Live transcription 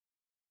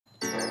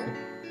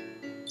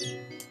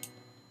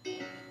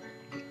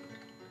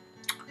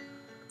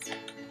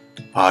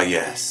Ah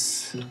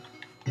yes,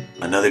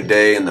 another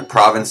day in the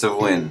province of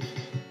Wynn.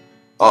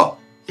 Oh,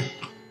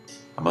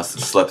 I must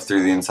have slept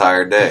through the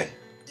entire day.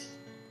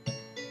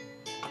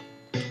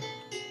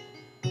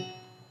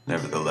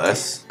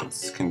 Nevertheless,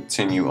 let's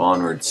continue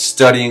onward,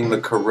 studying the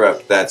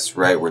corrupt. That's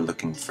right, we're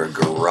looking for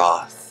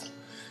Garoth,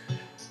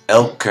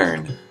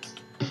 Elkern,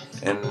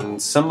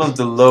 and some of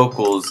the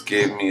locals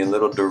gave me a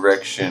little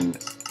direction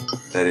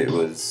that it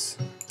was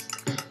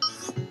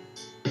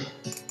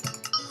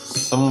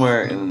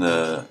somewhere in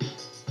the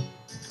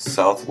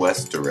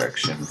southwest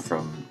direction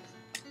from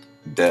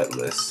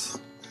Deathless.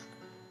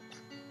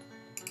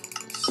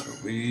 So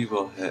we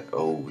will head.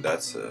 Oh,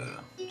 that's a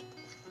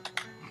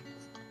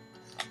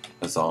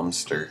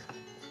Zomster.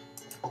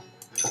 A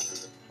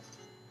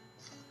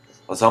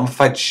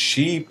zombified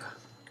sheep.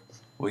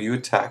 Will you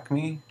attack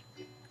me?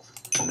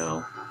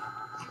 No.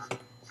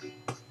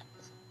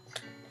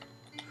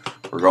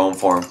 We're going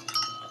for him.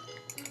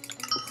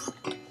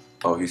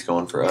 Oh, he's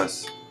going for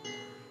us.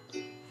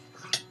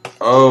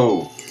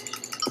 Oh!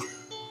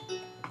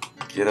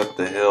 Get up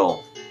the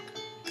hill.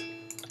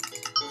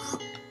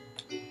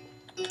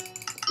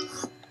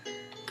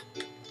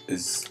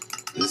 This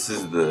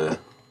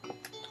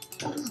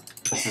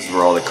is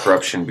where all the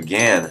corruption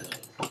began.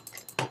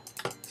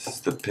 This is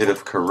the pit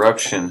of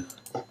corruption.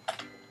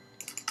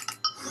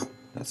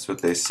 That's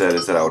what they said,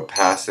 is that I would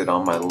pass it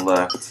on my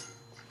left.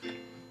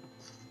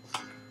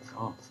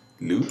 Oh,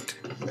 loot?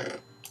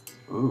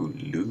 Ooh,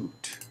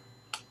 loot.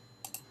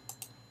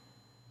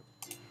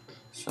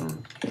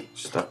 Some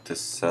stuff to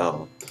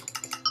sell.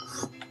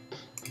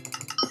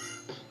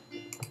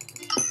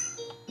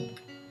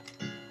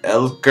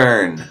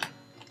 Elkern.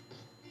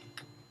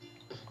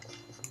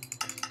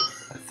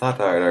 I thought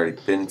I had already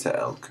been to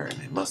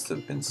Elkern. It must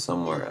have been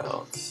somewhere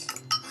else.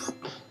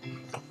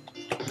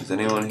 Is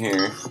anyone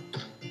here?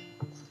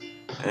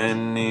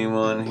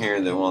 Anyone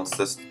here that wants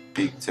to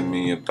speak to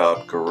me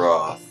about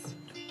Garoth?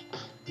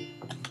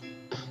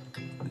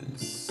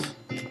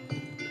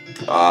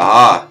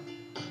 Aha!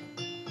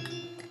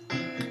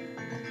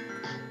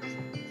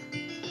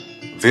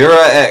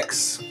 Vera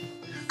X.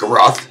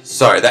 Garoth?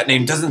 Sorry, that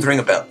name doesn't ring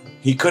a bell.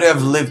 He could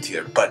have lived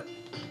here, but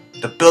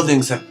the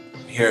buildings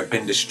here have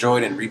been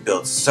destroyed and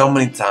rebuilt so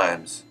many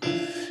times.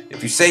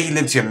 If you say he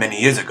lived here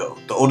many years ago,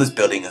 the oldest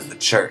building is the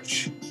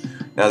church.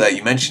 Now that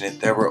you mention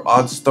it, there were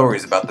odd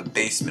stories about the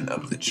basement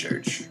of the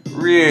church.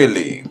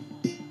 Really?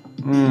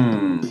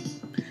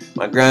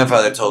 My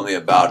grandfather told me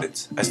about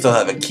it. I still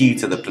have a key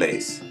to the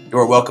place. You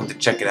are welcome to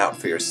check it out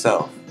for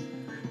yourself.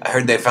 I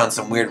heard they found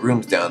some weird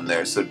rooms down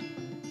there, so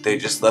they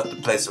just left the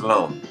place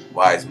alone.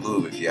 Wise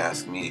move, if you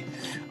ask me.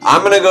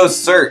 I'm gonna go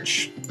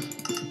search.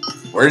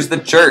 Where's the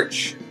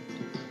church?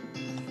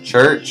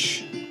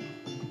 Church?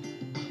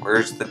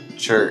 Where's the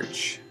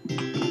church?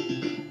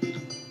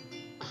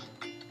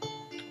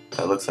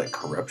 That looks like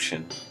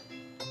corruption.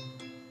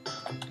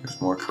 There's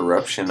more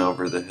corruption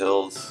over the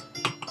hills.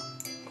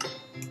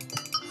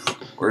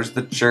 Where's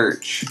the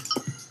church?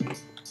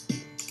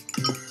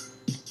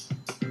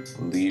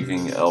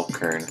 Leaving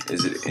Elkern.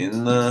 Is it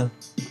in the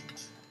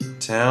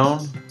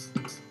town?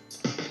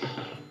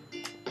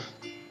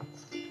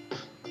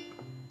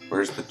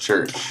 Where's the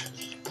church?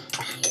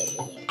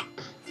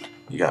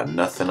 You got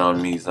nothing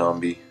on me,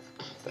 zombie.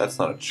 That's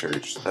not a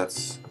church.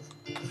 That's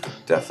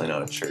definitely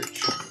not a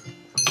church.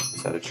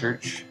 Is that a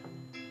church?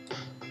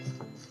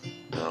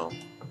 No.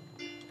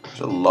 There's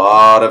a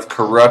lot of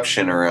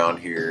corruption around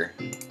here.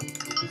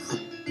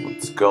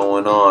 What's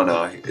going on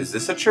out here? Is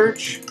this a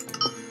church?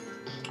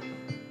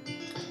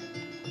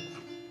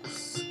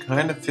 This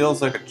kind of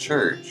feels like a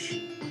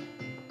church.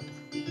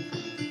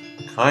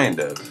 Kind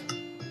of.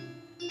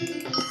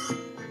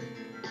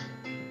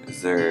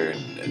 Is there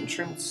an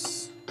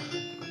entrance?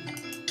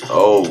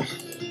 Oh.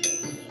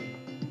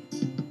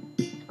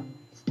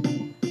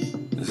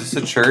 Is this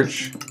a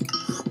church?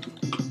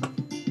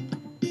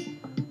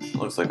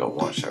 Looks like a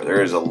watchtower.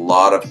 There is a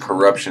lot of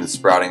corruption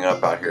sprouting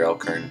up out here,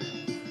 Elkern.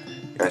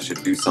 You guys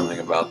should do something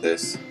about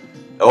this.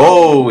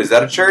 Oh, is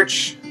that a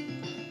church?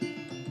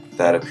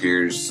 That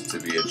appears to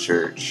be a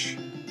church.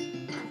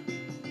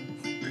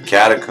 The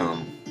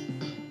catacomb.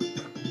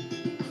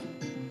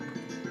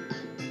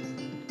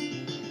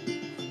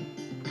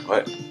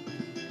 What?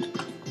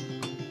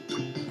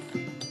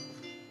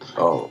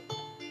 Oh.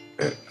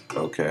 Okay.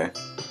 Okay.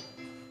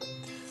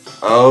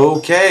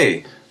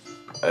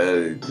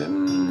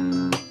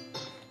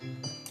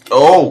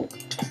 Oh!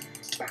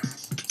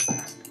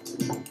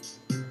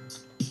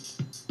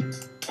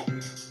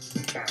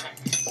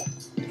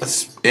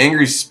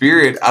 Angry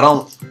spirit. I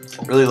don't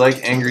really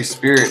like angry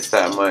spirits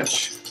that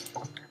much.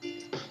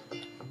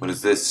 What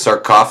is this?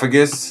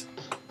 Sarcophagus?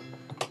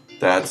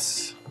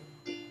 That's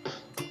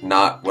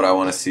not what I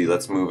want to see.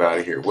 Let's move out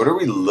of here. What are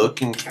we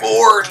looking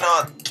for?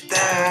 Not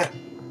that.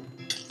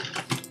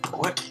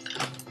 What?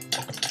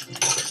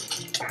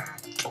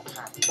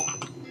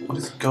 What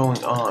is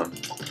going on?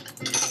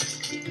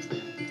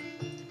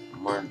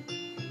 More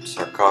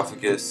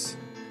sarcophagus.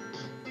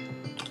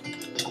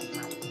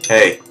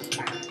 Hey.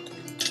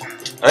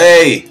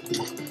 Hey!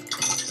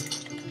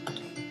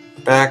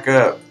 Back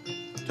up.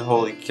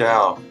 Holy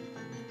cow.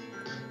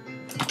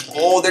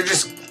 Oh, they're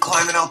just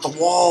climbing out the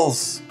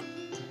walls.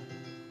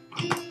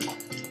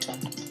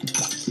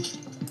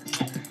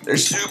 They're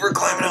super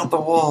climbing out the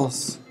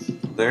walls.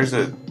 There's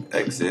a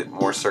exit.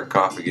 More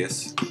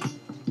sarcophagus.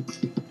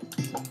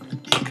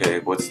 Okay,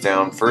 what's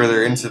down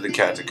further into the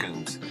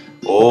catacombs?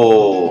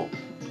 Oh.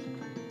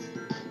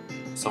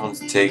 Someone's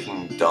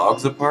taking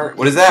dogs apart?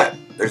 What is that?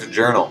 There's a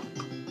journal.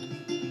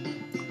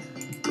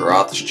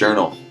 Garoth's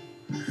journal.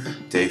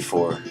 Day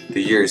 4.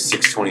 The year is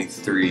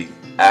 623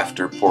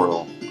 after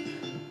portal.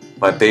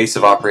 My base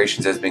of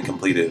operations has been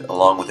completed,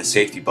 along with a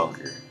safety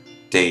bunker.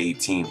 Day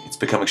 18. It's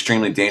become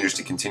extremely dangerous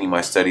to continue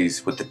my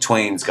studies. With the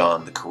twains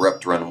gone, the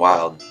corrupt run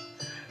wild.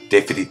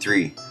 Day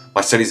 53. My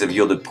studies have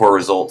yielded poor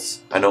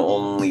results. I know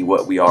only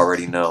what we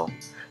already know.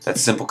 That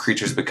simple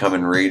creatures become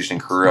enraged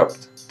and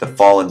corrupt. The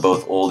fallen,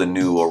 both old and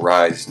new, will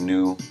rise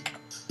near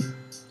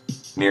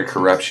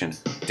corruption.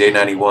 Day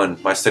 91.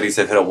 My studies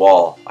have hit a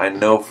wall. I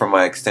know from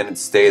my extended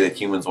stay that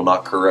humans will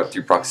not corrupt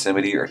through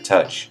proximity or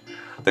touch.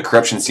 The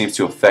corruption seems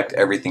to affect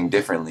everything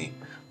differently.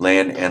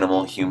 Land,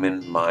 animal,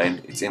 human,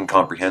 mind. It's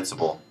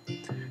incomprehensible.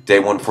 Day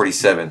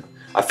 147.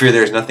 I fear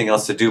there is nothing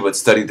else to do but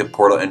study the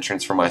portal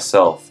entrance for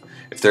myself.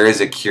 If there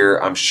is a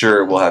cure, I'm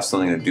sure it will have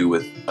something to do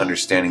with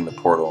understanding the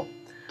portal.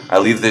 I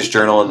leave this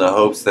journal in the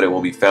hopes that it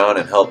will be found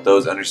and help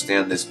those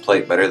understand this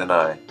plate better than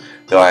I,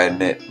 though I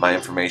admit my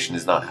information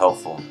is not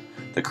helpful.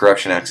 The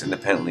corruption acts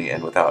independently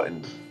and without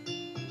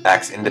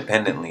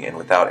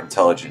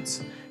intelligence.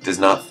 It does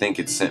not think,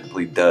 it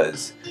simply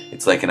does.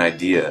 It's like an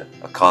idea,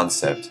 a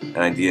concept. An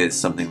idea is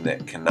something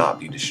that cannot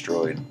be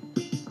destroyed.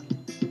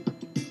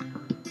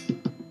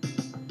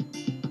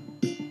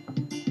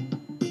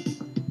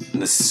 In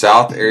the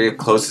south area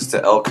closest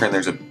to Elkhorn,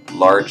 there's a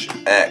large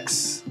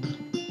X.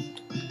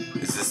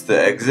 Is this the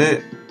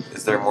exit?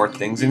 Is there more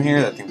things in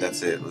here? I think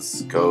that's it.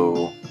 Let's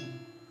go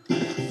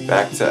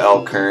back to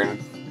Elkhorn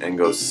and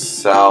go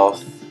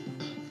south.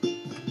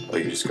 Oh,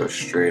 you just go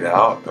straight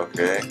out?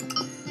 Okay.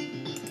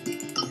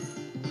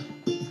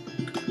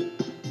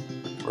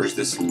 Where's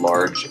this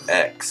large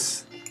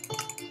X?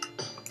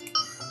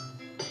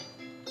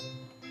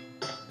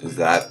 Is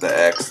that the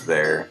X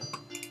there?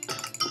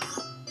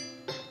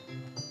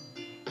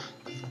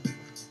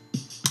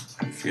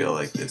 I feel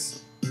like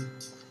this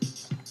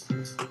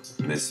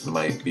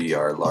might be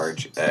our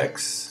large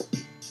X.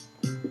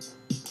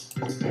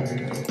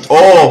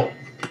 Oh!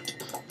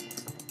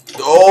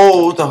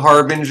 Oh, the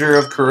harbinger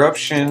of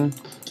corruption.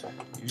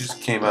 You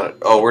just came out of...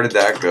 Oh, where did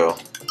that go?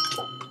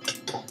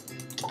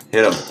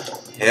 Hit him.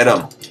 Hit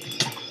him.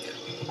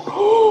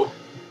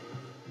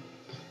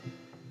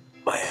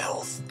 My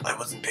health. I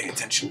wasn't paying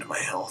attention to my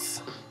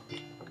health.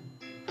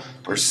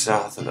 We're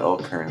south of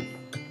Elkhorn.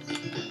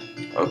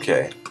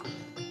 Okay.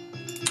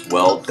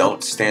 Well,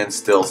 don't stand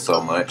still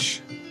so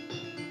much.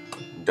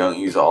 Don't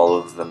use all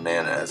of the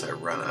mana as I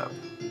run up.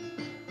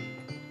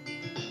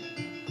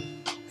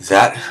 Is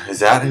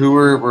that who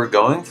we're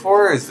going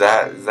for? Is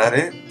that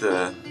it?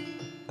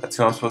 That's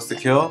who I'm supposed to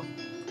kill?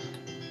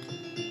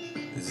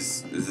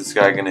 Is this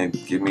guy gonna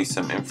give me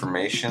some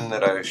information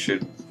that I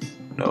should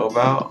know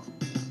about?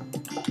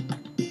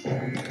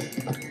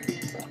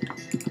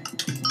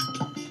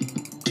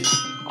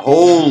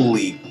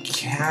 Holy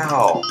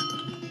cow!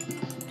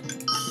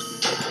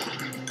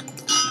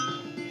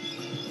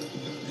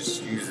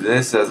 Just use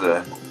this as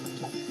a...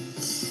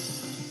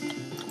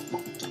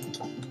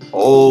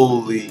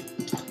 Holy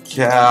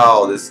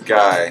cow, this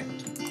guy.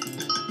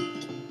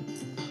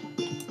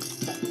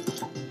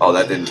 Oh,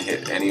 that didn't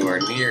hit anywhere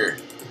near.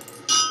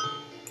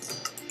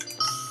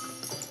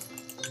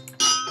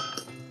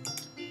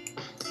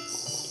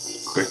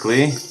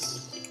 Quickly.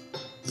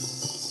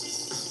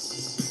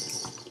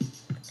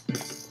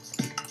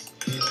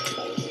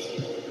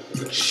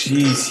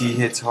 Jeez, he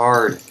hits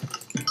hard.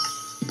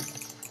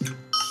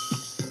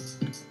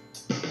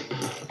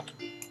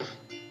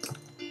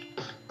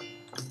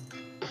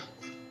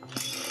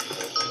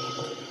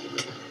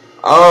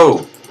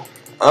 Oh!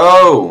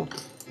 Oh!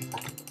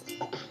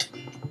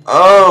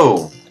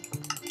 Oh!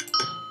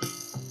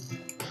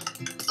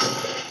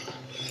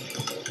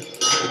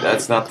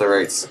 That's not the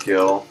right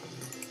skill.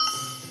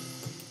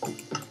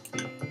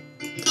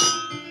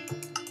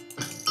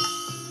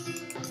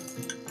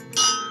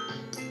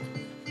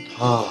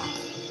 Oh.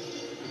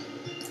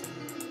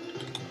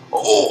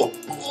 Oh!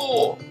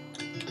 Oh!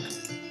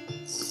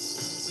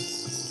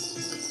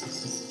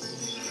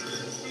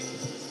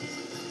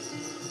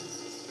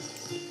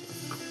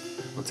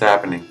 What's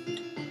happening?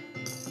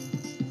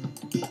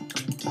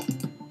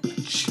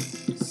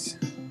 Jeez.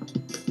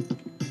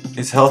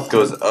 His health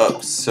goes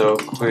up so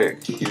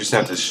quick. You just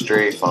have to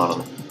strafe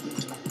on him.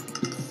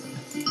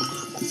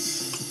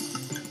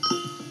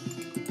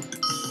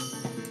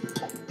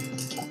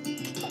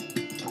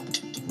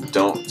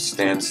 Don't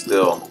stand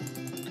still.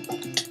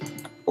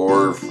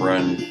 Or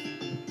run.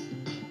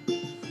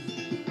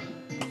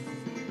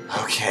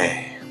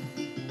 Okay.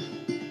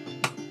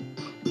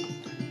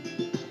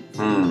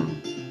 Hmm.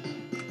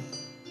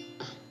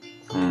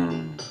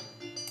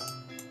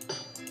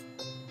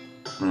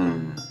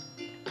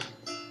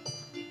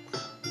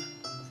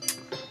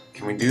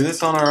 do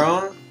this on our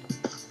own?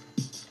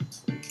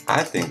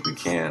 I think we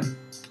can.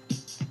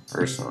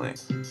 Personally.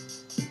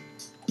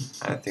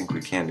 I think we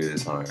can do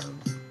this on our own.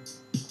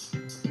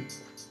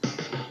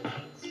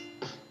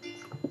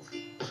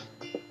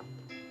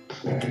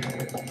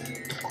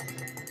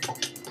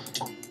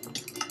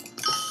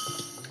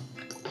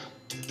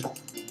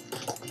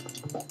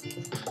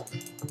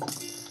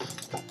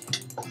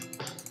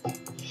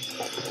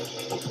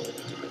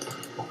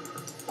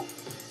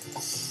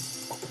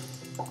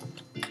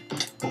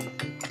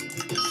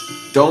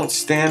 Don't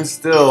stand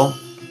still.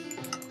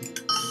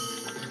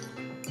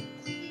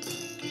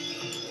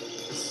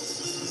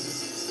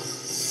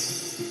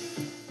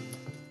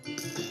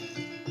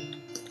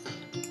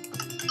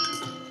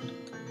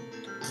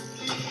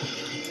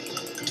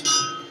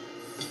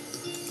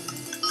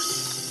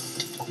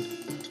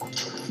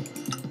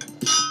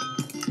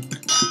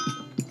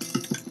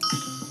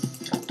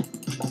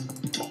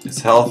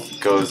 His health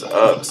goes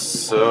up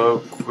so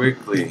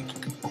quickly.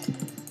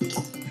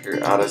 If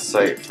you're out of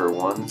sight for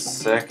 1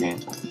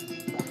 second.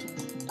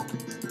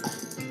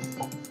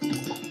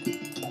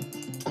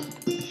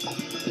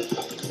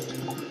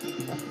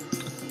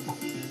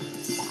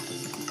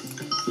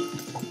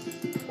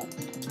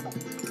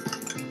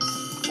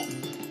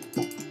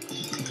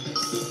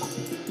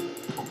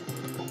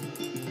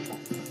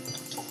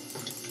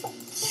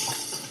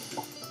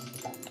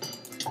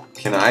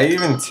 Can I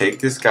even take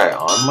this guy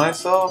on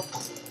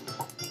myself?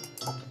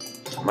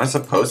 Am I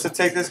supposed to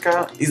take this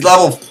guy on? He's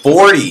level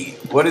 40!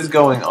 What is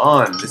going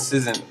on? This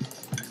isn't...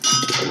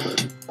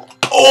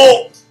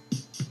 Oh!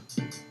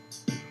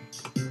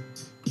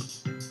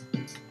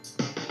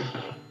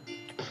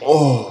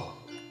 Oh!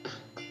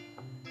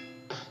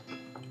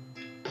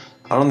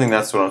 I don't think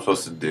that's what I'm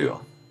supposed to do.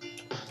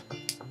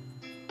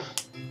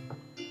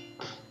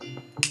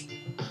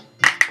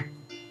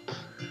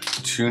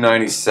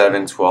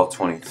 $297,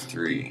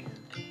 $12.23.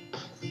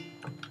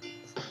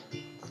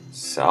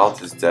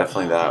 South is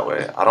definitely that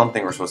way. I don't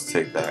think we're supposed to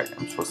take that.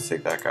 I'm supposed to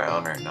take that guy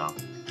on right now.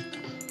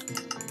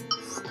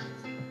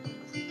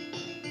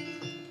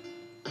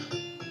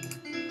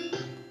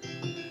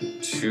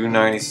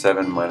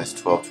 $297 minus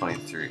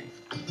 $12.23.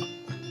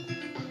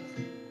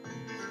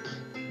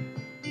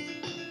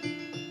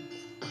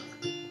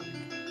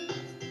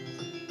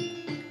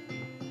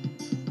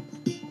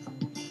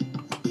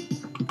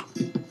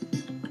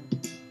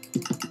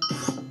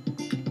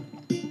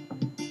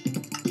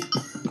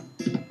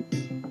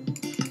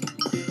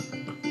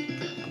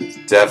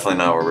 Definitely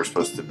not where we're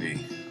supposed to be.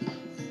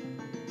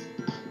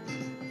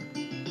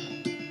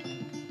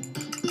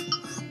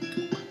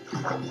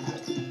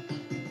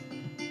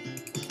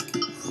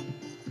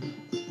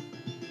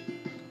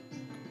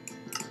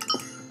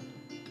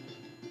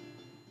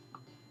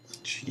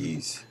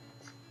 Jeez.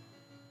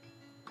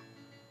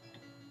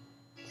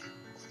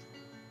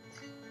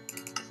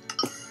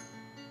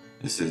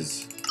 This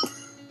is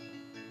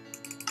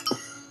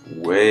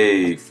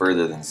way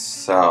further than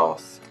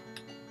south.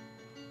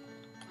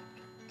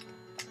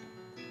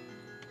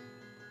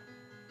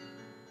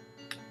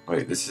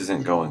 Wait, this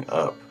isn't going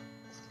up.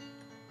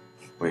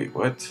 Wait,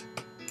 what?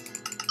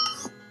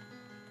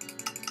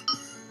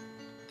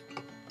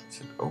 Is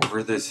it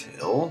over this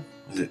hill?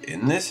 Is it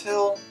in this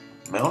hill?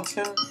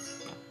 Mountain?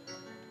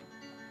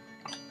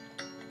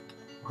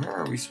 Where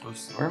are we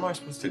supposed to... Where am I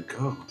supposed to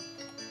go?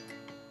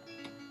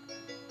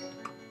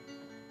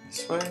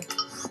 This way?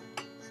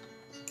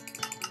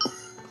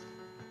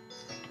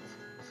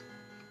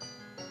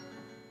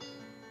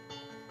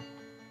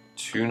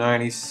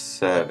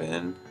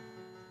 $297.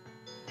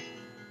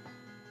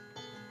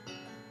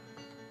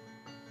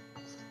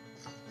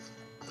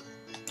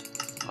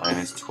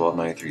 Minus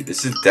 $12.93.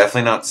 This is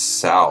definitely not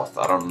south.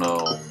 I don't know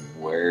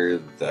where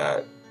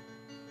that...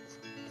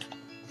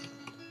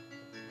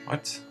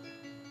 What?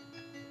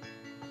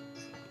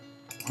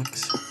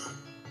 What?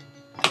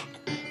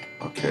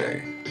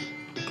 Okay.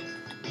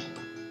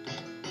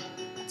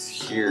 It's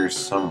here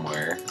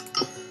somewhere.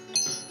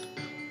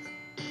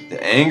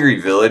 The angry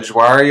village?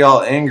 Why are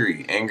y'all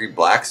angry? Angry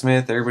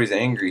blacksmith? Everybody's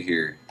angry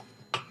here.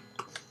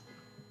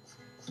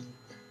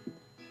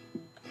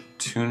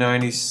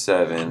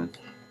 $297.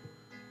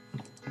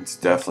 It's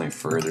definitely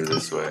further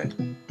this way.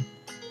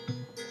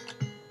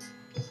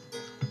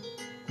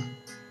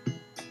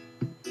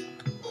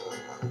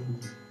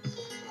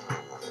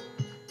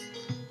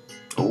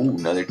 Oh,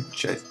 another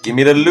chest. Give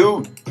me the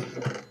loot!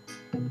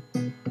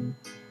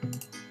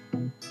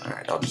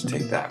 Alright, I'll just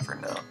take that for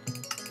now.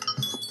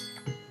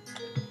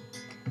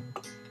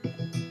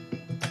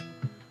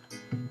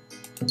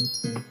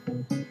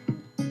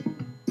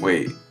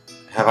 Wait,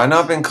 have I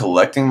not been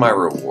collecting my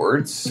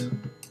rewards?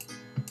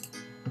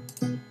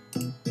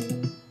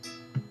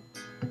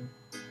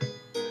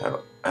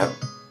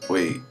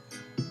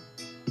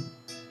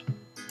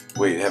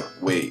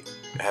 Wait,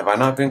 have I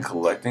not been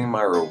collecting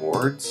my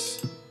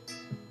rewards?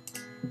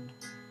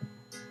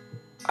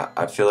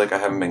 I feel like I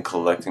haven't been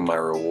collecting my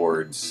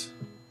rewards.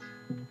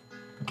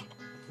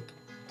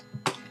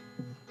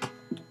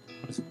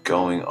 What's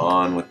going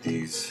on with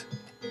these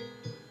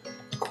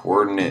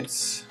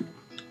coordinates?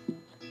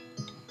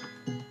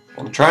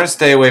 I'm trying to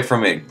stay away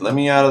from it. Let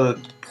me out of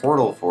the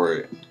portal for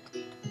it.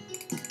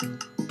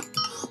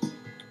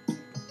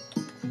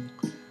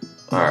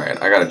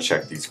 Alright, I gotta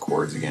check these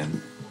chords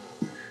again.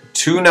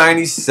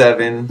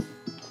 297,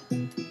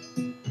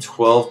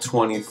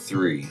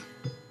 1223.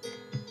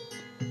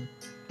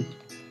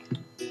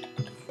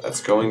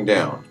 That's going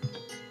down.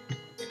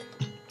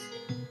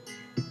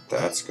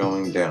 That's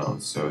going down.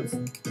 So it's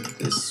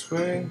this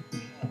way?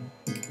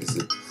 Is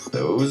it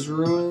those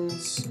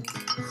ruins?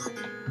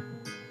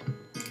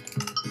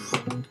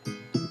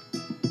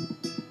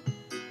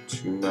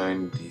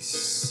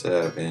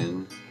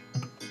 $297.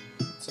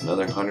 It's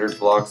another 100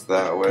 blocks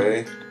that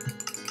way.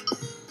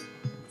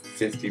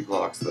 50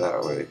 blocks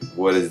that way.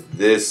 What is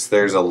this?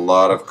 There's a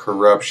lot of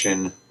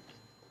corruption.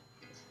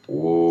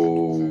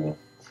 Whoa.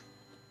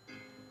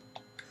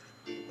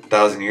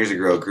 1,000 years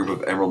ago, a group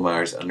of emerald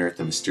miners unearthed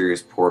a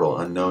mysterious portal.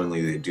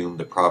 Unknowingly, they doomed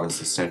the province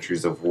to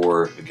centuries of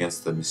war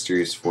against the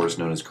mysterious force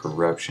known as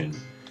corruption.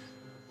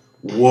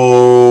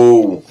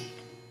 Whoa!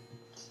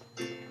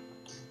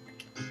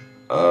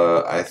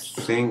 I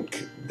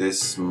think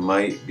this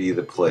might be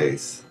the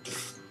place.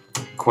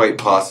 Quite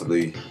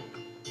possibly.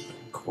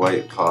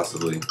 Quite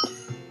possibly.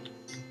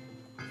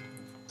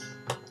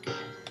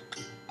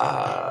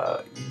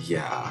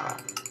 Yeah.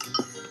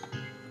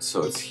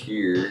 So it's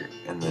here,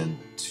 and then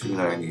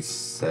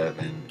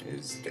 297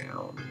 is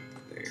down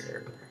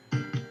there.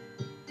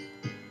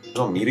 You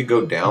want me to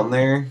go down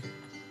there?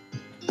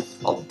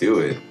 I'll do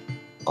it.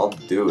 I'll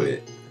do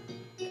it.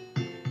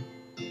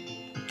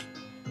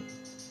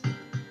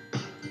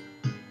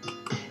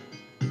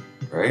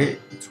 Right?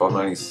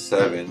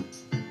 1297.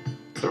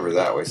 It's over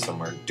that way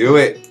somewhere. Do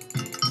it!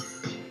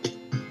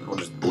 And we'll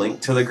just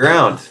blink to the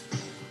ground.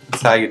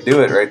 That's how you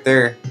do it right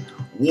there.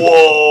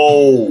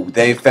 Whoa!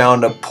 They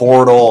found a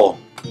portal.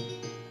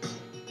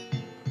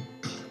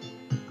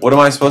 What am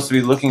I supposed to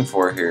be looking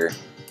for here?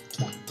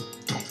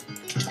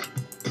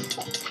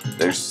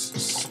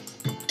 There's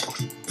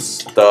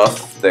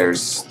stuff.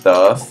 There's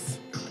stuff.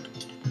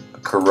 A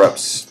corrupt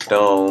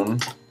stone.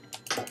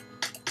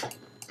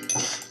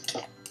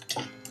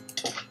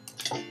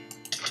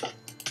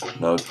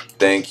 No,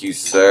 thank you,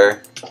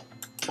 sir.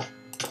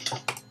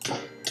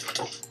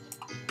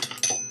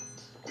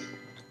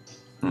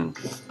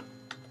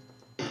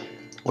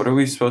 What are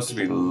we supposed to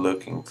be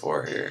looking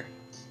for here?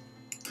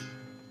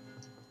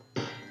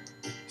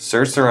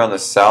 Search around the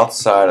south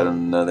side of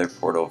another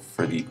portal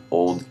for the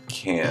old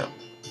camp.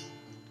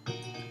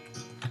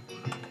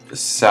 The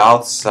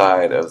south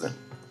side of the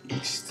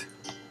east.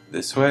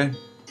 This way?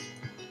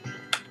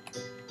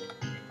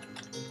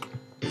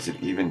 Is it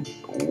even...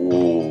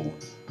 Oh.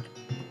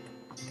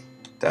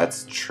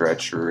 That's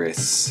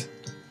treacherous.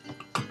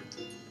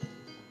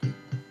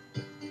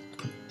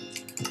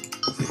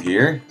 Is it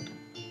here?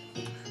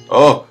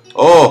 Oh!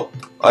 Oh!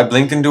 I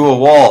blinked into a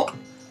wall.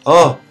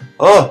 Oh!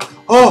 Oh!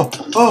 Oh!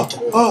 Oh!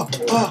 Oh!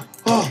 Oh!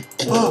 Oh!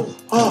 Oh!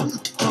 Oh!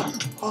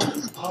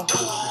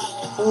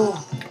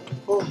 Oh!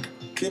 Oh!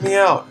 Get me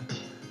out!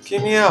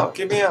 Get me out!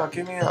 Get me out!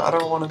 Get me out! I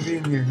don't want to be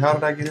in here. How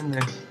did I get in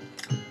there?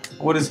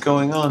 What is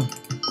going on?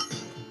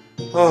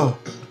 Oh!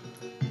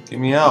 Get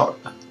me out!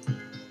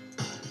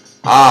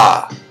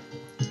 Ah!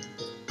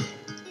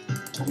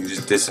 You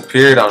just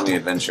disappeared on me,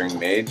 adventuring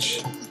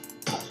mage.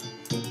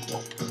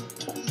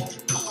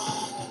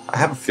 I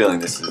have a feeling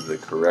this is the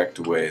correct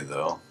way,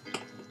 though.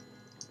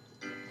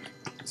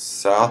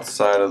 South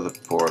side of the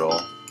portal.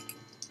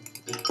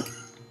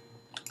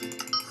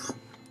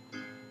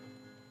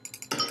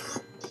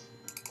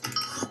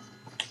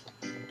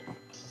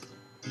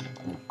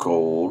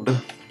 Gold.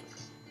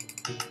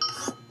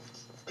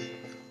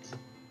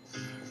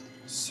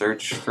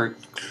 Search for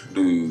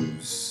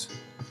clues.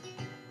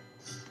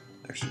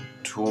 There's a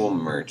tool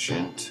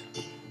merchant.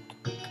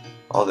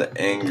 All the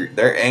angry.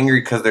 They're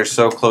angry because they're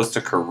so close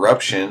to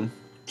corruption.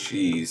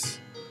 Jeez.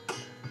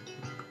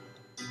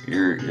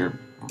 You're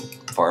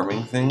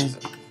farming things?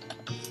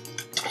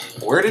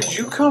 Where did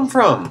you come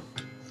from?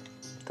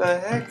 What the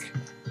heck?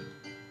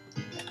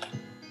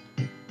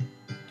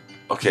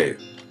 Okay.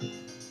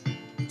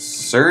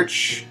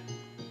 Search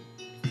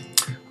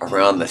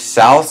around the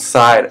south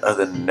side of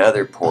the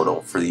nether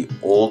portal for the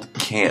old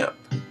camp.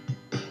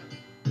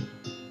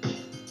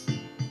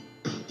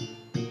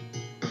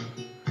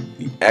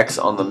 The X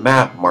on the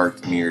map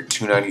marked near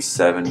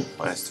 297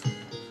 minus.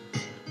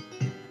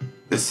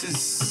 This is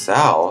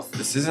south.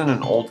 This isn't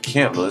an old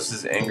camp, though. This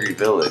is Angry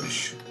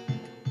Village.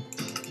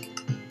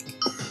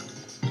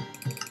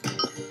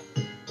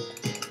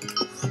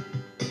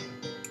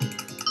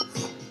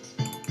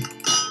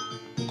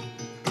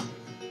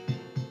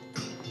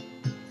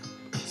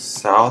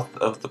 South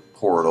of the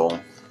portal.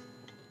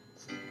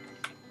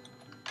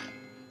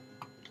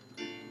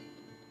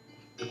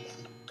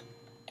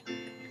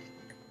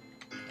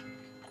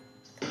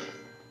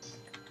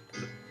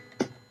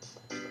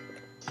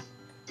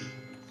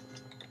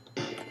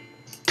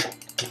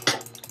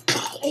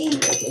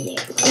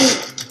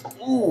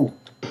 Ooh,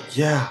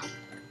 yeah.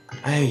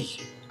 Hey.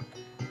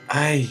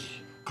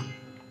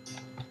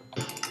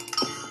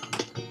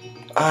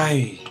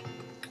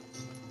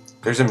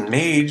 There's a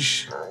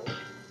mage.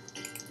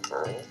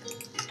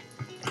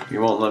 He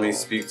won't let me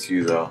speak to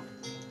you though.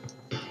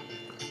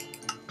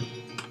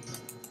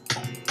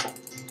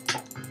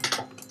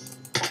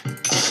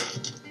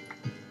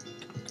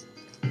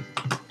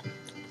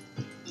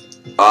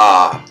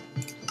 Ah.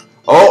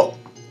 Oh!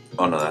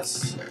 Oh no,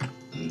 that's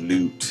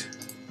loot.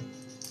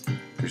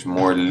 There's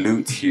more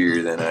loot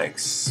here than I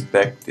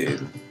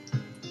expected.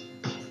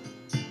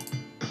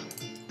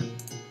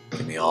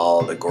 Give me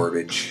all the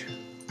garbage.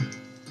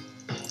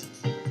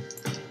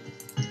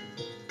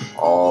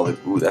 All the...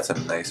 Ooh, that's a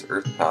nice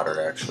earth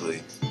powder,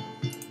 actually.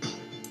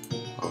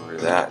 Over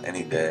that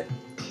any day.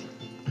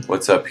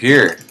 What's up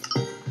here?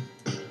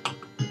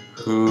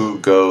 Who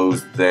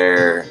goes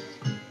there?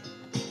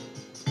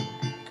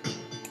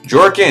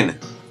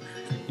 Jorkin!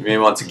 You may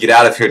want to get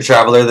out of here,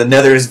 traveler. The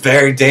nether is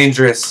very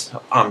dangerous.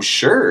 I'm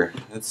sure.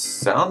 It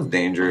sounds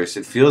dangerous.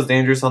 It feels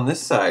dangerous on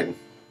this side.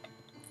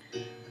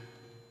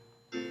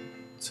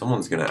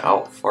 Someone's gonna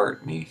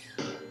out-fart me.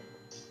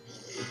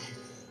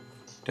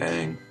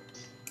 Dang.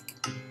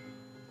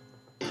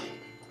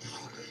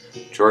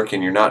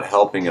 Jorkin, you're not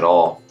helping at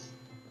all.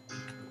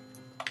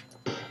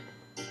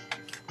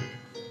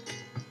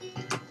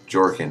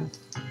 Jorkin.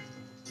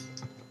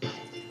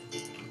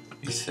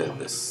 He said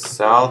the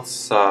south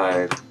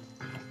side.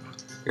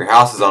 Your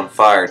house is on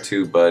fire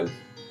too, bud.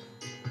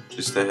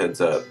 Just a heads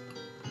up.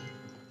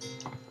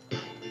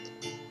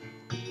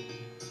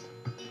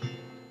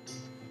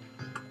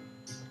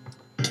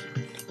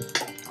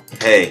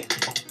 Hey.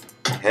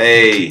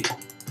 Hey.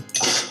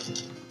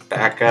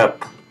 Back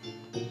up.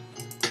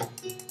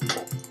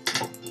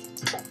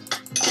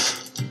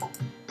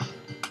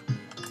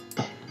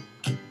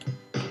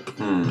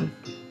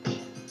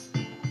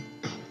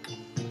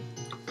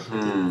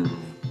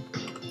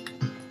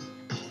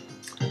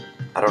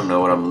 I don't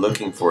know what I'm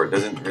looking for. It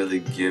doesn't really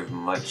give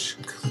much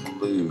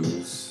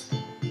clues.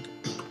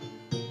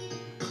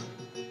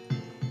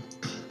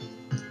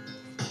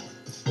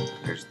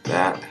 There's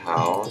that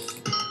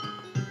house.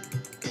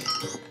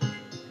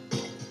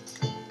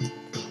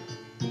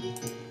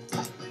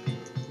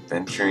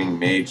 Venturing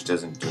mage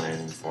doesn't do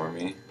anything for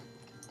me.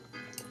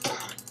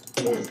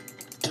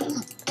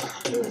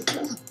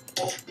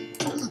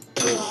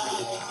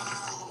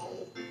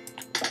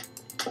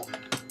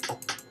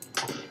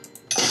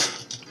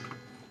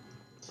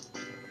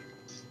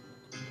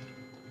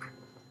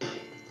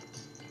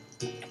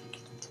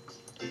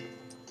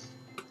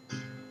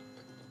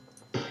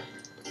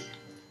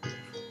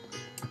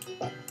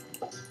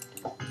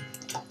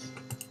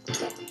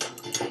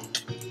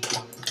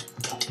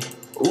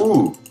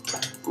 Ooh!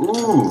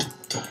 Ooh!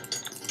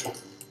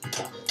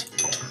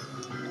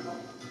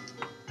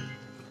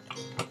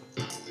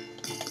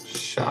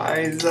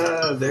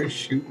 Shiza! They're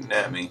shooting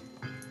at me.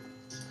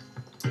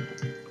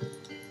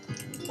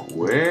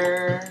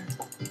 Where?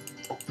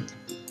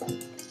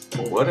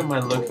 What am I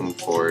looking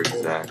for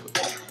exactly?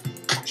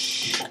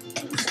 Shh.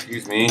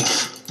 Excuse me.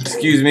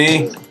 Excuse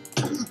me.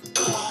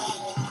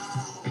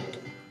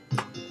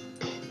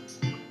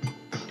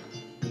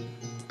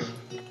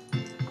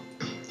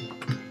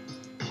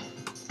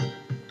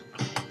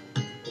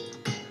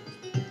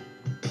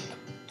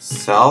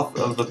 South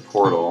of the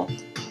portal.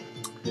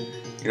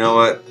 You know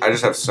what? I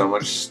just have so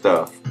much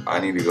stuff. I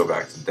need to go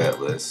back to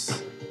debt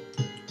list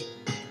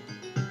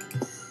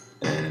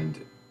and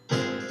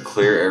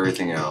clear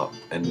everything out.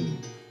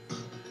 And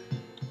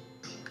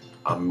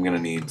I'm gonna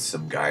need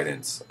some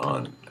guidance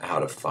on how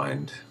to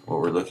find what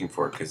we're looking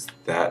for, because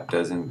that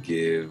doesn't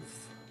give.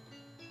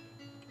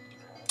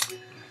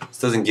 This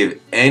doesn't give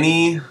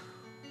any.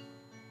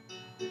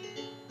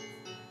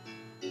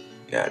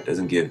 Yeah, it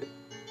doesn't give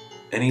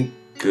any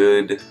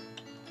good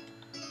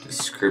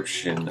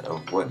description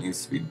of what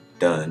needs to be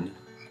done,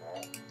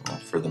 well,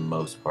 for the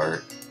most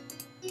part.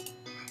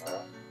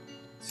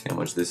 See how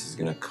much this is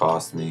gonna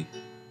cost me.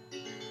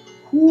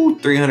 Woo,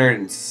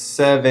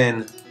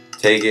 307.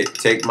 Take it,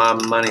 take my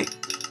money.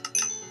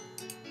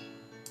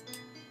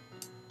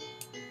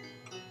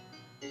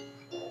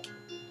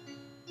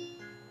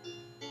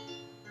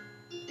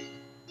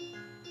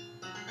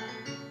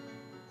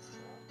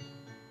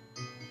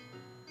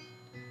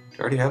 Do I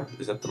already have,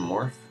 is that the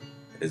morph?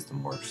 It is the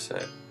morph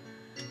set.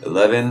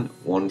 11,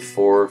 1,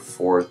 4,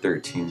 4,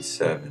 13,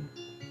 7.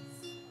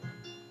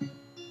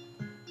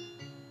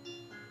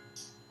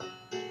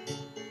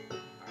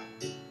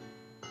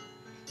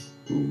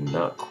 Ooh,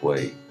 not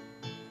quite.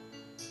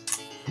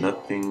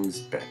 Nothing's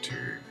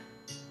better.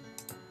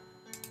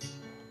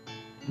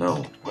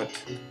 No, what?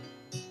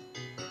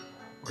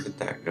 Where did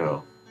that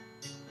go?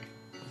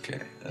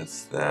 Okay,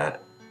 that's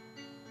that.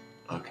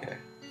 Okay,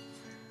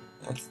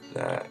 that's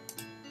that.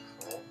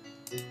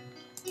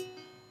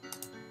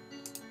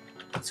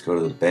 Let's go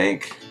to the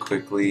bank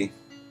quickly.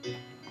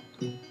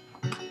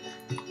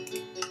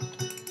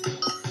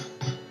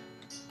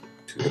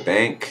 To the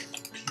bank,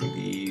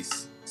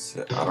 please.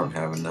 So I don't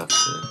have enough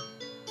to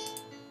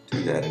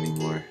do that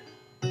anymore.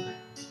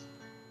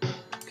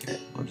 Okay,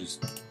 we'll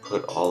just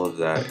put all of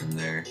that in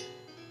there.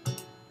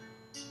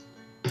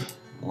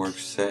 Morph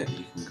set,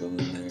 you can go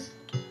in there.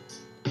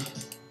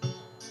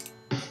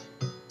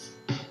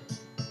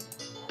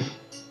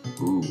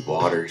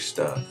 water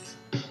stuff.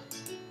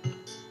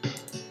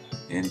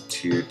 In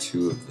tier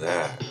 2 of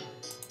that.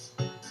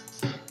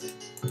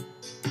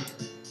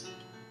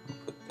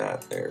 Put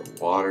that there.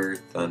 Water,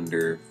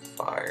 thunder,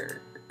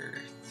 fire,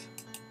 earth.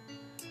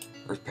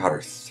 Earth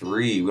powder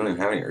 3. We don't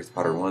even have any earth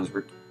powder 1s.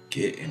 We're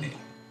getting it.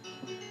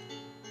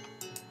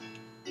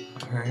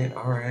 Alright,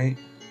 alright.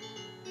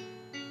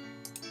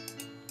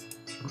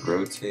 Let's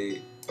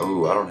rotate.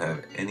 Oh, I don't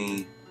have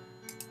any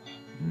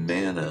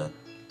mana.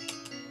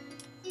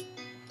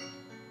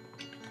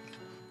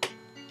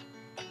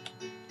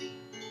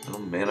 No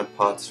mana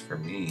pots for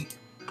me.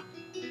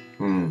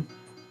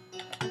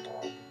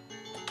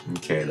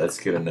 Okay, let's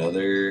get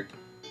another.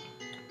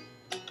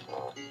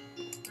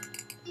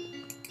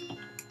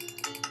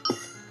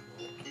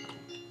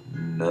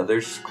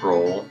 Another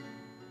scroll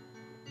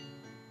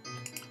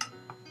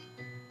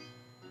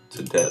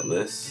to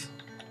Deathless.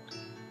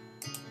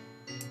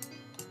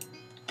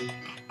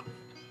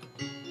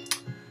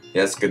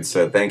 Yes, good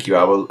sir. Thank you.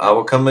 I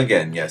will come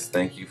again. Yes,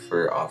 thank you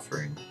for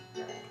offering.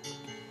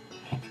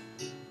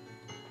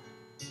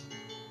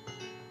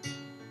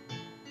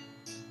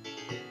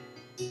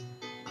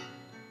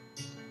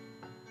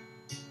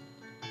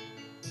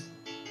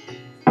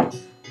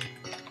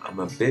 I'm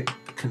a bit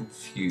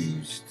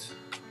confused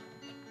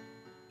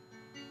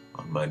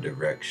on my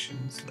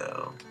directions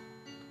now.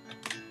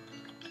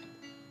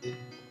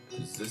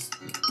 Is this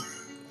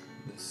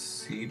the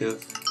seed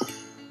of...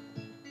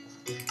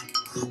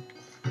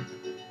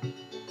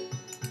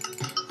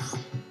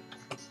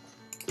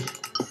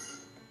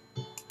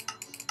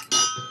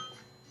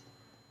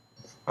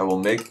 I will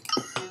make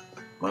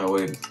my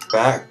way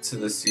back to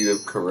the seed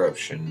of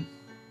corruption.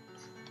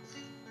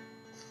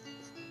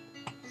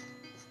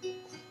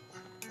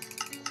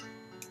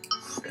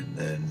 And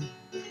then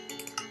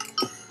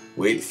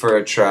wait for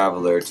a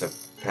traveler to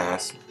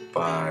pass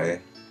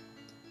by.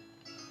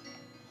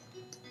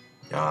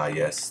 Ah,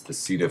 yes, the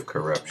seed of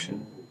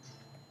corruption.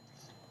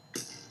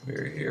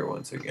 We're here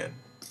once again.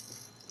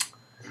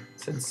 It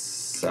said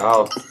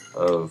south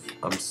of...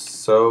 I'm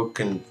so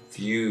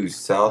confused.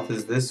 South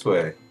is this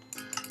way.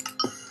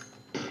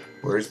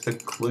 Where's the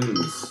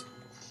clues?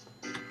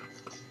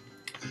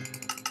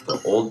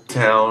 The old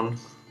town.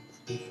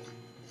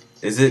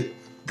 Is it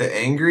the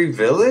angry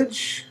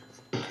village?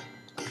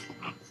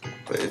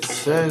 But it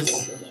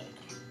says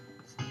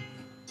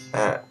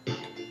that.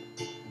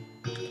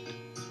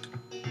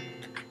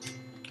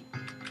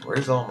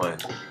 Where's all my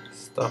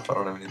stuff? I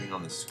don't have anything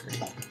on the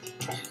screen.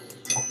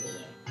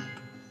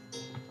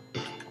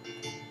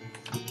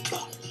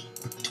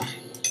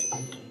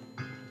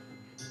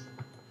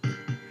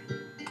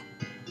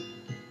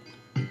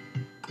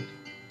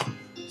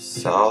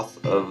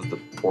 South of the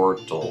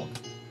portal.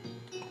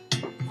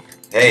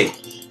 Hey,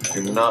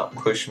 do not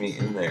push me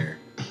in there.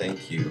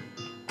 Thank you.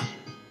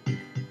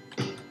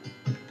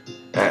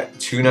 At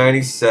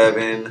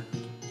 297.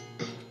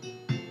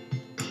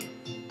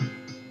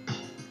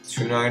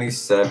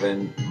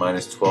 297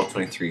 minus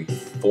 1223.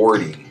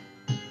 40.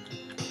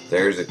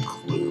 There's a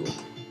clue.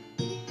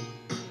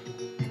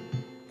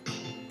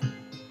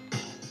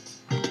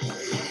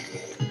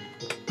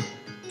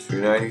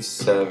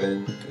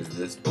 $297 is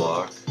this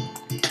block.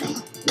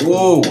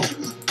 Whoa!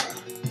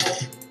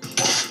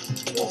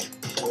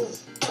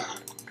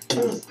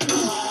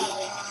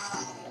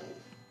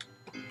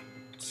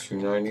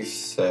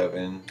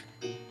 $297.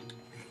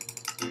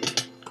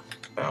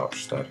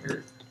 Ouch, that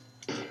hurt.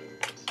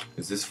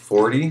 Is this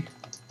 40?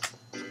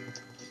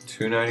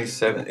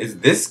 297. Is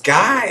this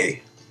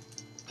guy?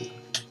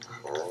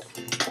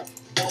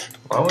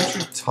 Why won't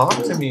you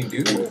talk to me,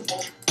 dude?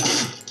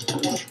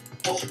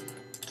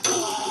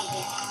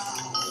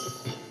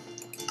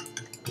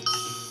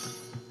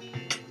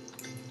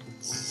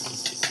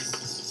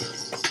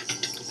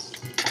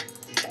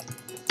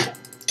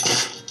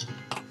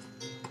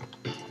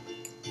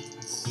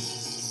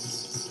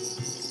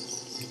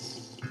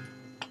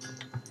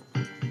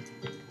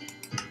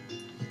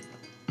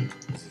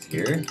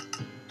 Here.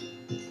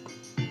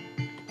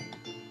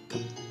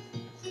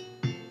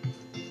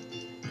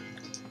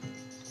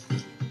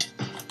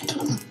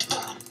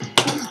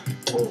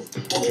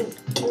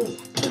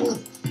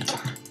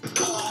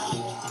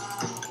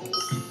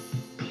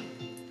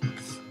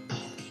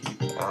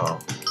 Oh.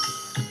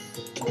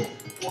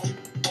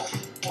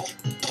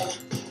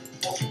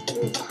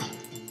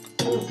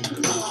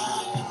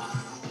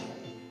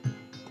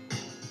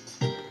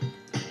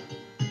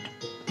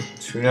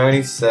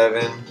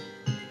 $297.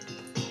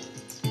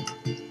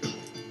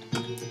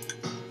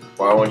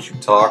 Why won't you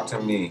talk to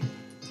me?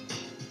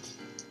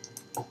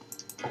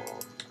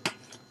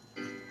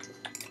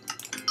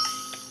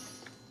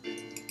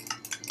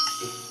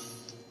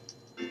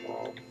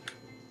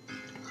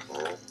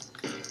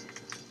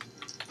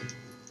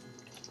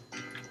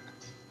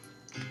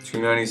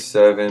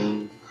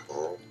 $297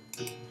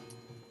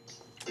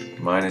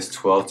 minus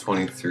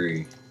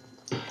 1223.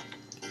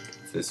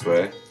 This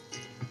way.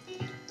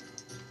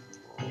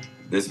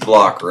 This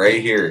block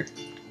right here.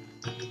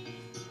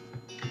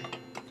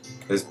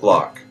 This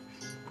block.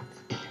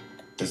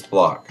 This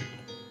block.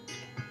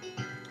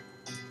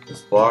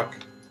 block,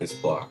 this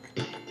block.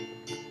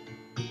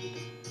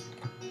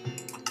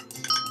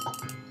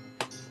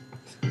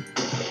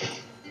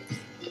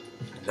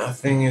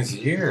 Nothing is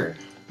here.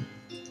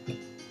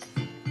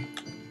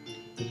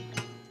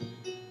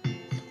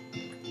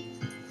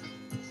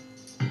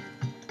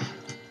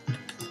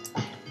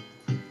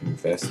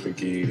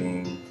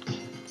 Investigating.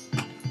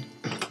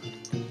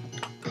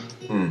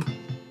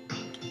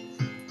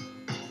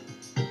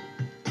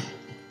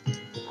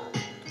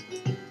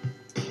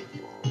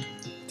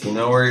 Do you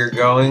know where you're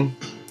going?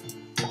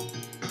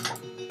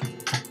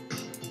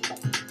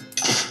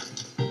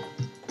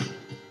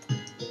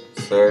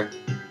 Sir?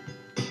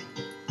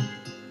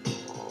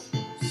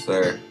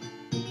 Sir?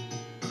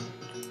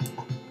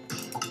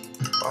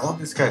 Why won't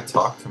this guy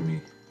talk to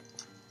me?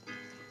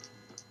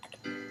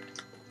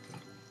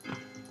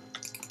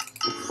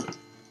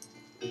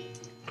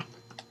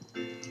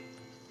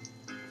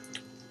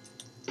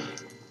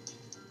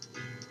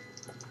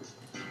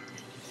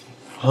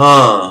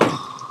 Huh.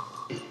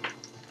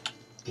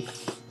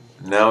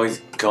 Now he's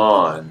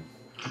gone.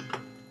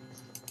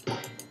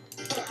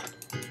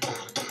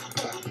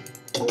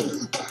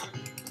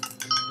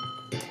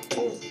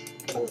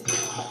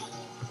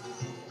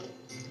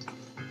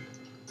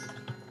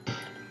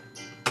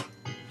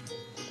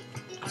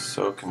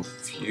 So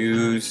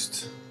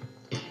confused.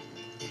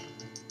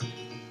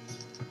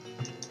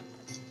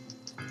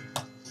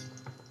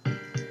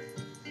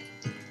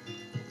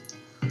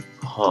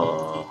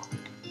 Huh.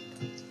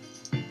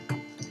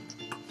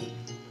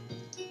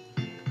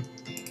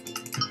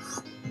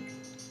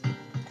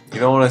 You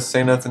don't want to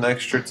say nothing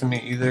extra to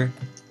me either?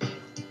 Do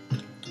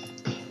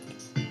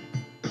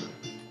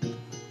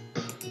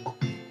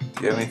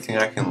you have anything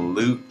I can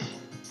loot?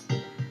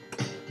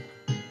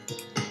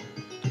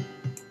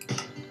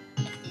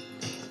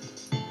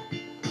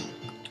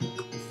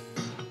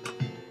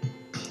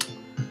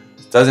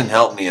 Doesn't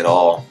help me at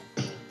all.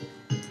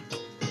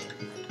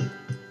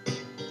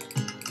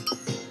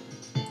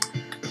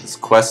 This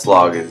quest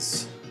log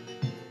is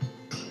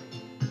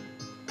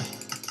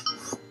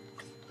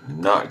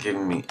not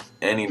giving me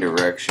any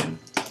direction.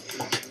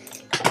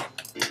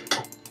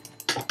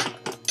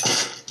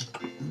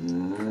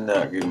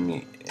 Not giving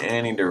me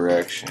any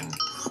direction.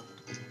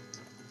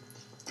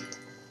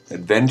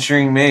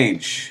 Adventuring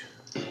mage.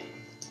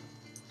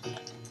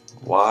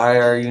 Why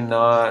are you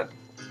not...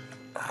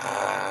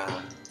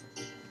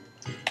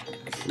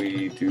 if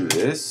we do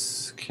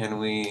this, can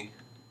we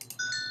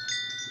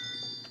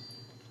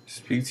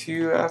speak to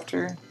you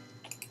after?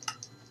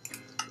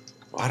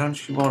 Why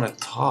don't you want to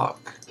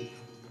talk?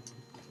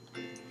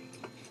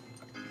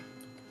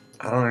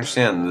 I don't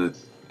understand.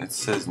 It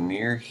says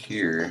near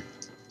here.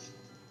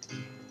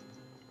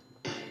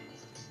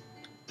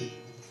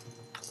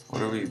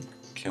 What are we...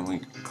 Can we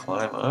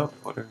climb up?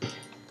 What are...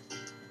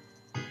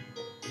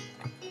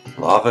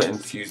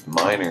 Lava-infused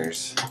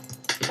miners.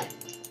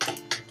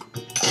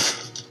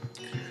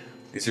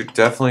 These are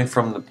definitely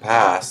from the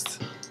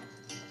past.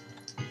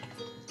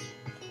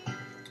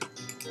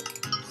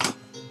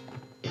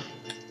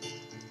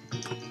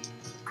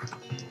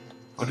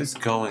 What is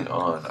going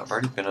on? I've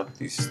already been up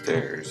these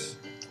stairs.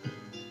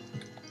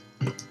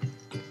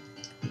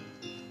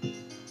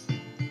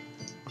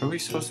 What are we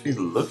supposed to be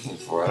looking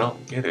for? I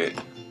don't get it.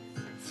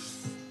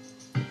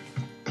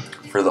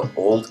 For the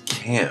old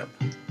camp.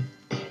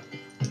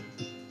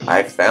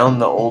 I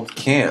found the old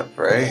camp,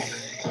 right?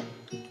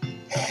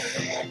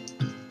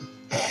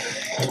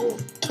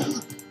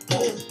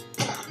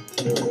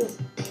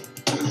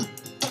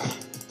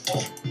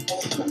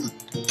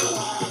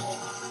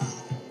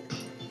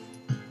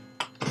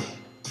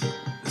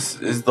 This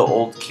is the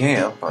old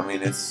camp. I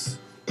mean, it's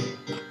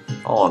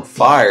all on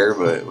fire,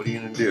 but what are you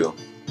gonna do?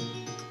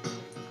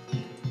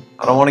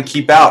 I don't want to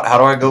keep out. How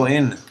do I go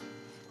in?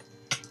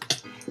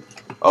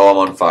 Oh,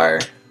 I'm on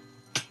fire.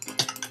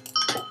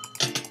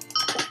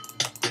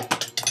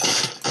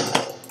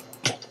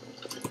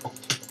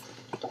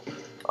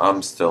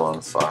 I'm still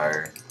on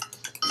fire.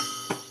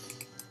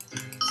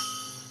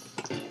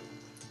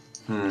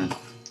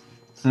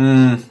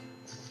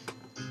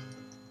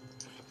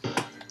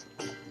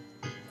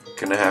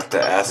 Gonna have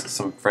to ask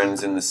some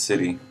friends in the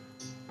city.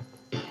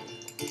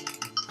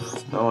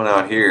 No one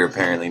out here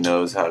apparently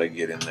knows how to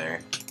get in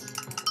there.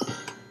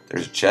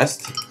 There's a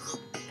chest.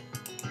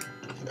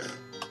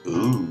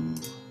 Ooh.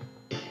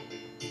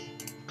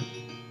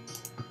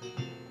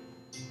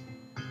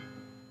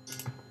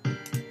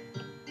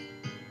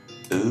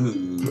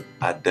 Ooh,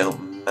 I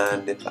don't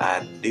mind if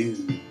I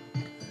do.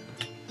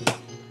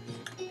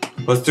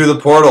 Let's do the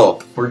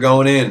portal. We're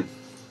going in.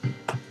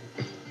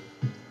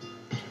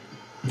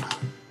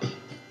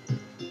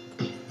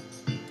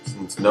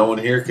 Since no one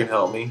here can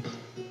help me.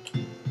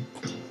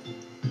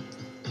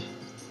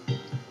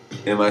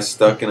 Am I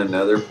stuck in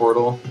another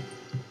portal?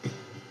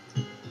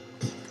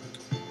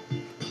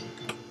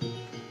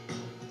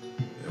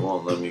 It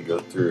won't let me go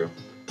through.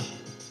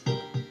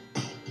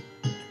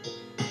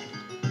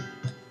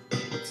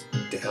 What's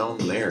down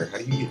there? How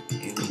do you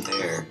get in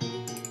there?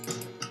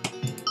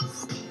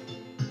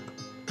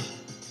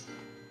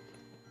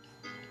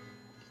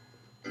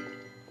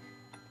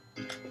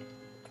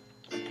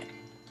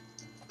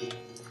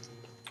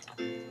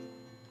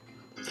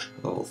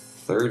 Level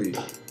 30.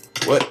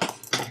 What?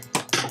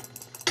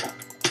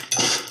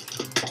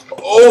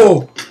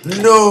 Oh!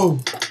 No!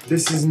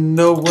 This is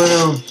no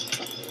bueno.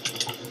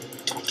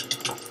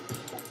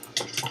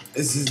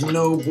 This is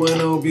no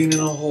bueno being in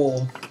a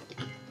hole.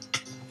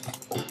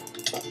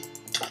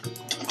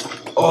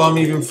 Oh, I'm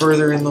even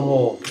further in the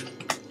hole.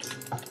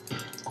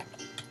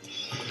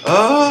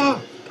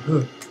 Ah!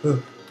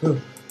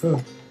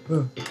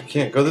 I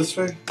can't go this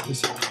way?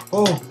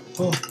 Oh!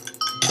 Oh!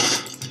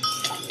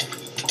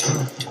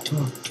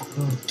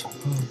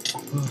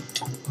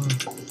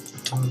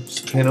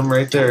 Just pin him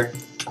right there.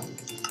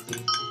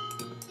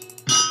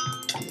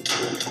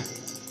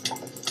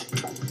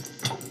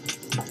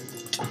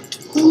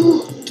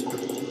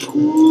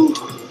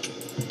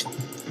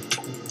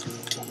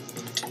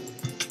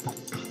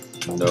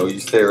 No, you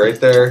stay right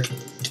there.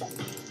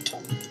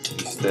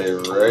 You stay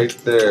right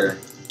there.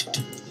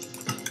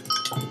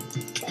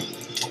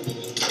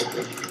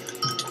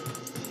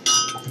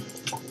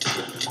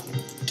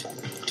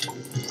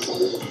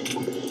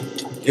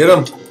 Get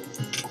him!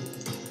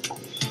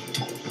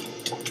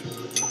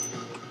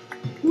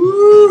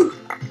 Woo!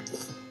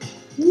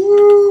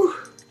 Woo!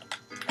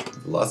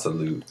 Lots of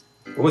loot.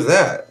 What was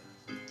that?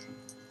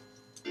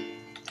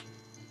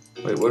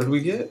 Wait, what did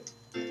we get?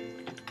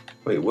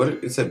 Wait, what?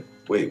 It said,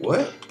 wait,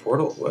 what?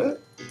 Portal,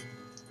 what?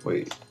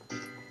 Wait.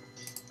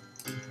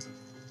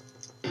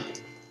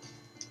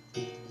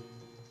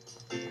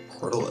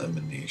 Portal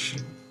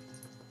emanation.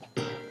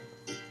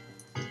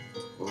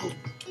 Whoa.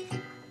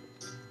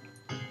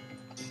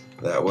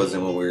 That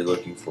wasn't what we were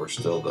looking for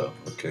still, though.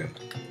 Okay.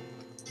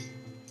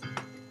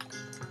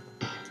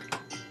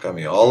 Got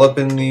me all up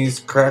in these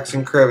cracks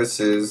and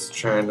crevices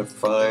trying to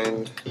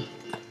find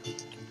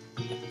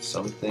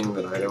something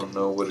that I don't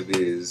know what it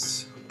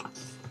is.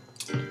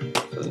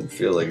 Doesn't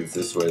feel like it's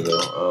this way, though.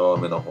 Oh,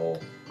 I'm in a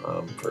hole.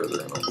 I'm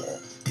further in a hole.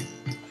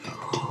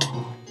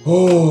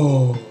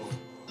 Oh!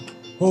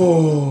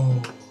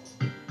 Oh!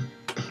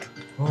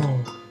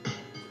 Oh!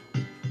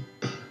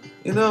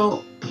 You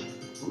know,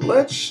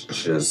 let's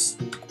just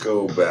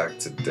go back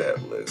to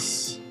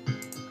Deadless.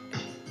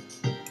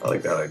 I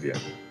like that idea.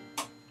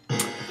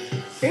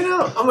 You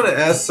know, I'm gonna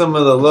ask some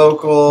of the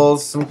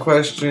locals some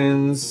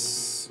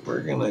questions.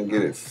 We're gonna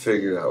get it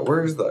figured out.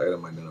 Where's the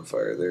item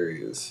identifier? There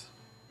he is.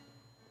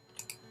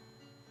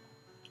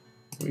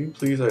 Will you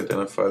please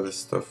identify this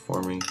stuff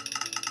for me?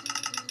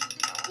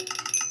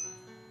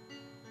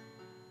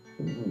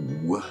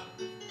 Ooh.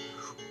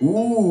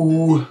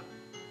 Ooh.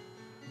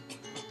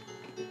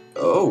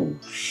 Oh,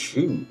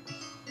 shoot.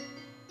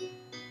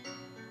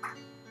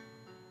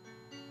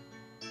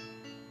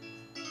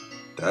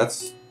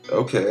 That's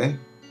okay.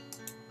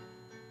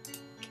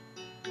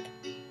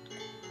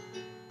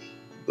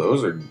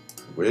 Those are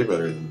way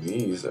better than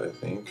these, I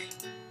think.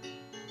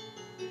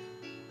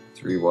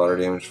 3 water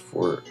damage,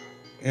 4.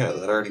 Yeah,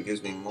 that already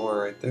gives me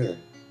more right there.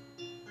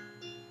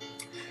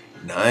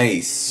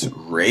 Nice.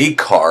 Ray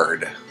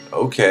card.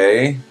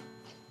 Okay.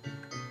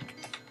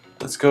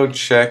 Let's go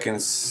check and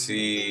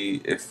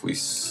see if we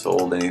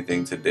sold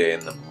anything today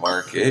in the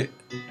market.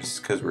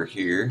 Just because we're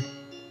here.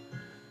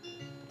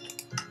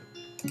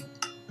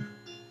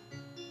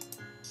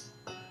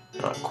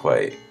 Not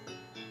quite.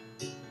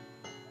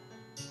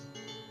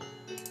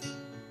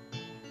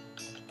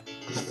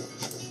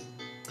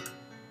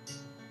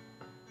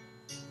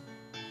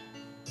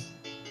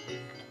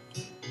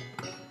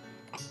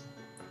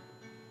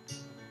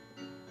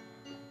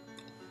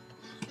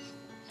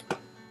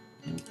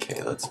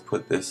 Okay, let's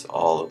put this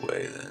all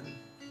away then.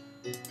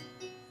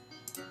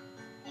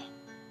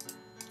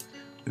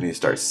 We need to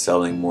start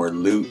selling more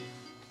loot.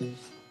 We're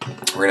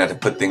gonna have to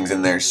put things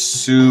in there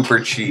super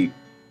cheap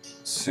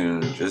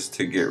soon just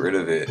to get rid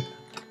of it.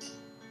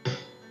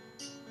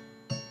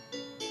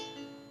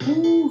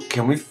 Ooh,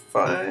 can I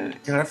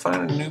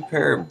find a new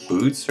pair of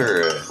boots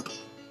or a...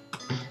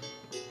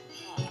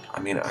 I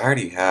mean, I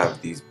already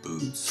have these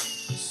boots,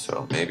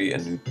 so maybe a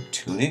new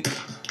tunic?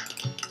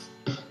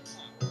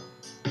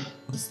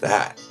 What's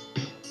that?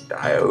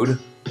 Diode?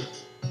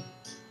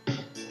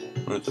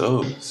 What are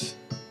those?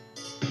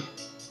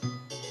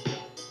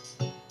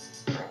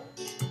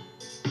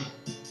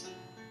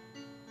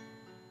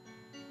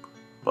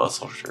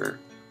 Muscle shirt.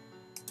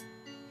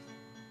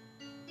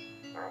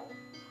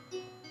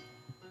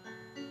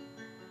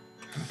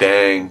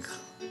 Dang.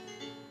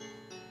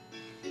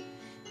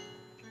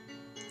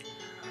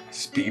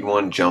 Speed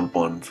 1, jump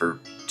 1 for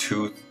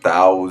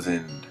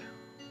 2,000.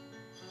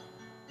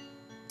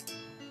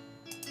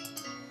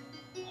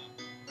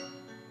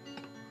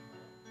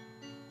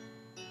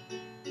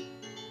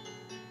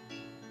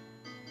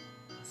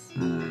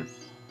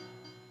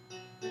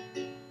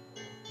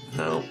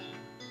 No.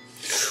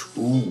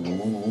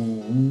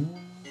 Ooh.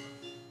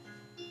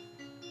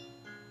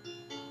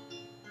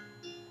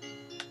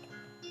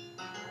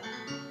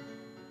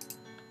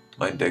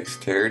 My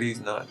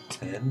dexterity's not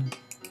 10.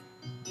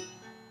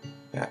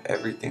 Yeah,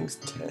 everything's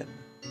 10.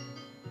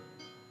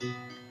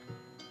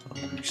 I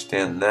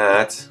understand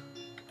that.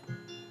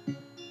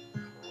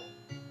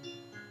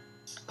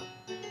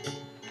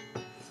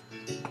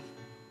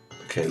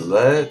 Okay,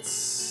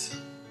 let's...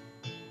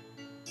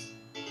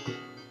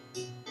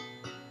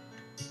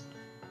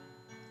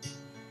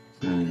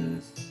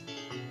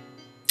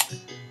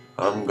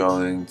 I'm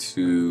going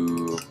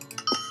to...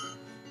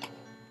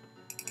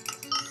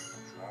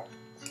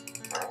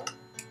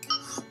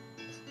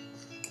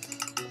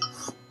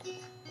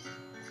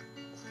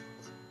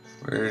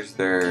 Where's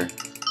there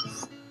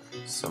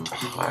some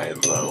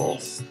high-level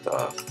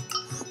stuff?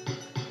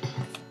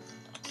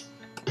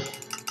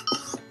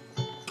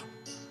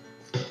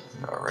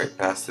 No, right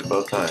past it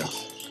both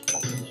times.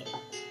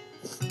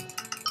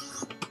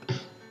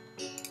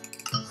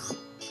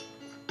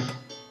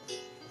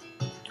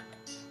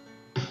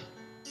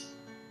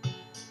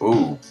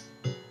 Ooh.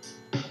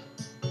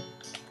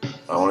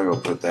 I want to go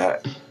put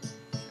that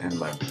in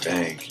my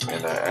bank,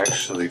 and I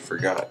actually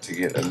forgot to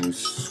get a new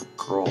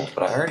scroll,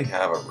 but I already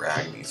have a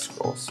Ragni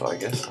scroll, so I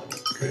guess I'm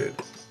good.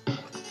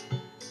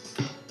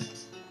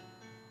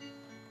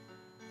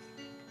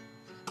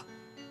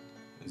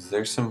 Is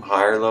there some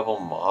higher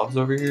level mobs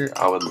over here?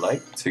 I would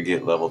like to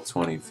get level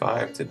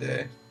 25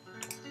 today.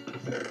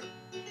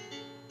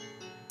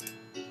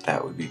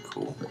 That would be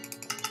cool.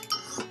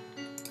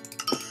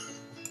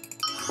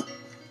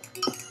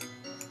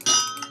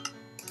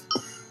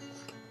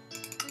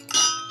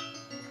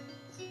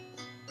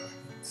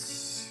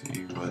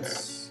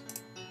 What's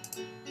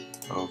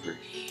over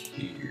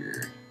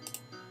here?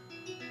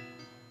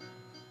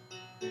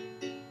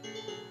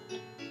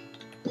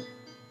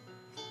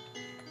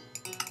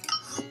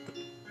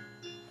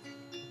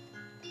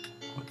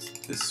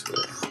 What's this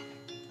way?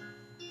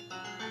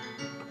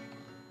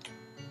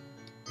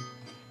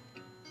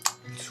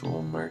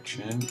 Tool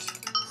merchant.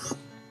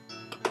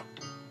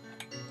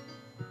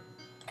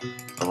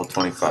 Level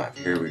 25.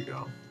 Here we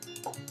go.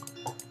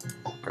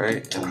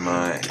 Right in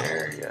my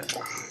area.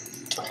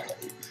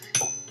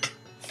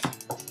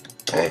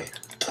 Hey,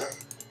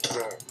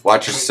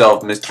 watch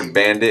yourself, Mr.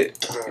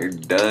 Bandit. You're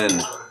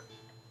done.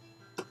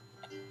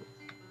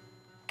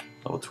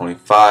 Level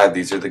 25.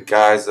 These are the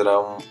guys that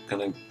I'm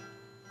gonna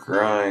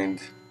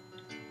grind.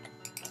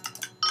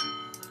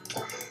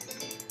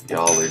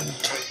 Y'all are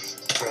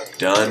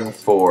done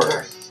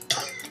for.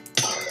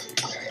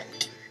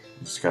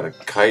 Just gotta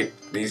kite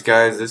these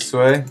guys this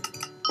way.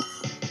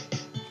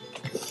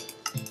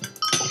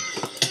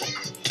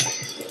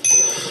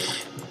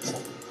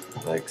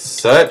 Like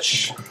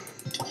such.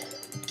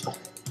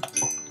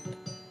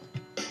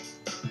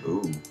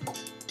 Ooh.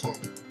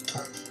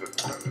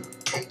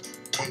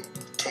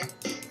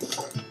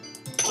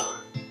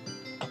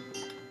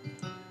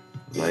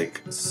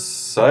 Like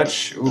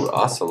such. Ooh,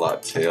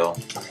 ocelot tail.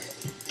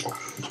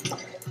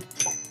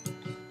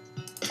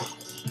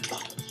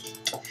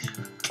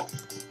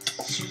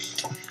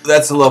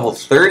 That's a level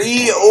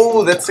 30.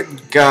 Oh, that's a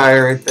guy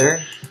right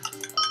there.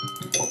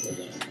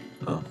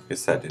 Oh,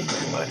 guess that didn't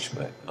do much,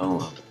 but oh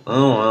well.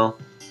 Oh well.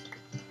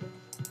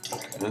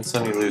 Win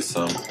some, you lose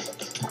some.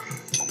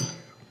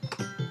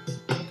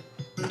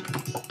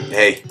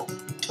 Hey.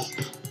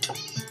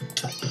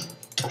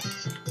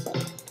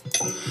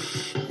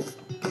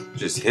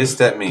 Just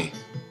hissed at me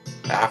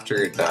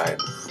after it died.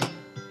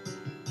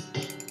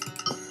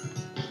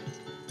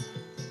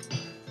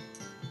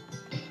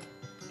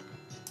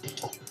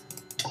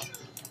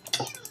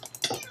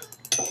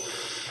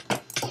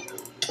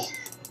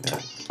 Yeah.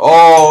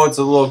 Oh, it's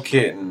a little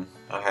kitten.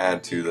 I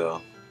had to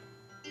though.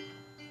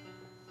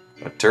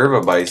 A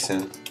turbo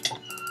bison.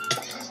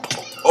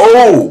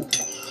 Oh!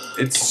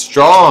 It's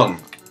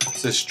strong.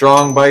 It's a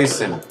strong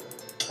bison.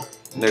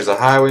 And there's a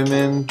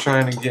highwayman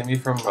trying to get me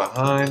from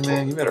behind,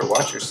 man. You better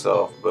watch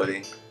yourself,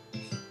 buddy.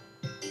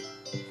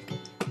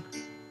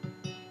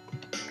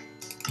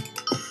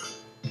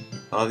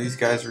 Oh, these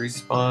guys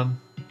respawn.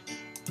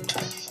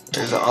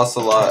 There's an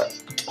ocelot.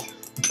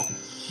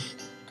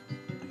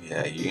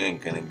 Yeah, you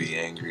ain't gonna be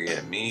angry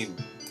at me,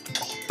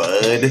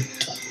 bud.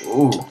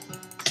 Ooh.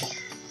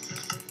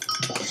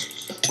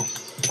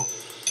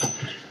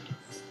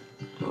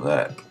 Well,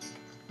 that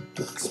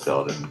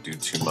spell didn't do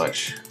too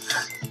much.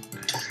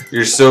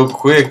 You're so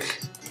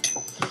quick.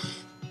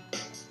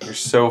 You're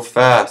so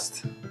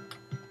fast.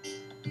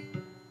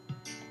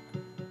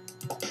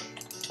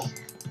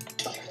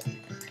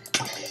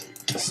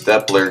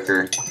 Step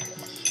lurker.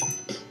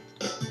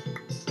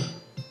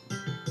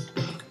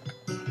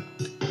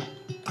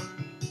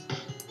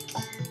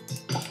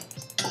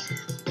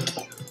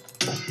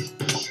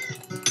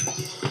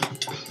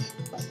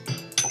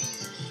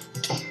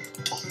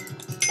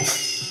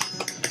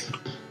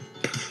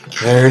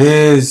 There it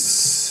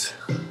is.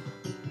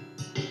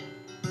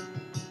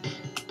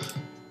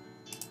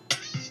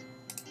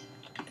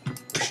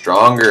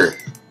 Stronger.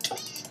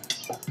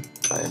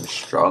 I am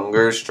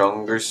stronger,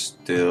 stronger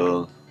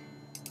still.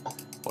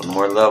 One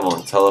more level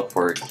and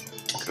teleport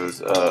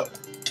goes up.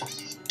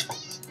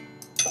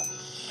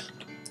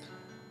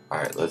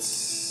 Alright,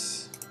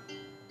 let's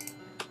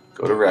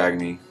go to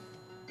Ragni.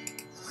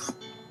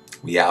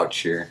 We out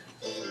here.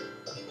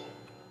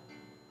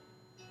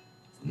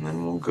 And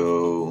then we'll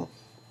go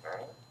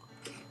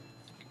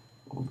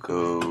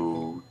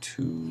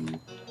to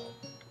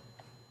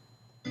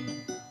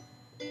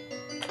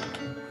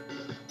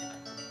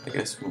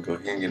guess we can go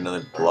here and get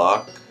another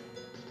block.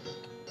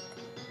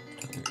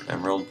 Another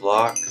emerald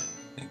block.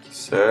 Thank you,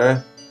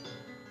 sir.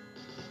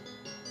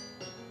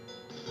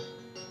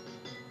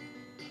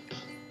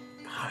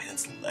 Oh,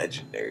 that's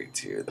legendary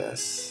tier,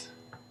 this.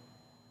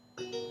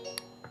 24.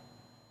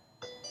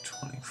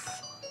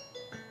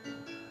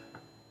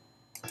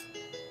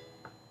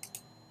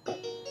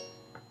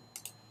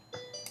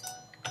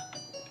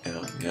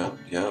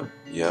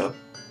 Yep.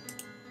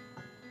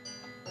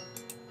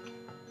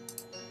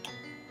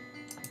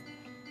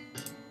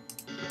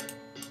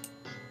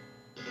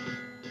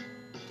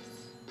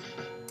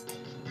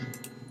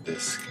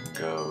 This can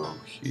go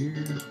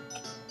here.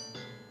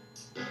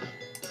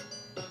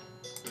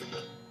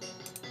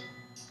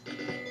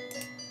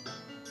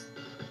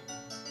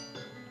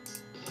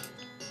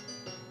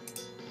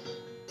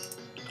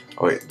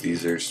 Oh wait,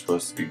 these are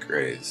supposed to be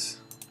grays.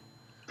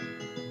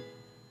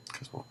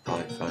 Because we'll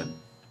probably find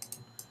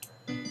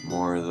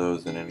more of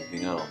those than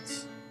anything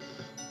else.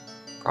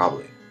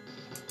 Probably.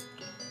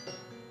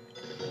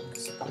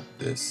 Let's put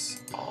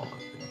this all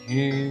up in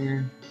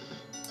here.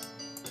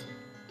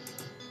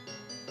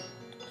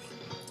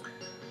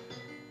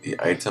 The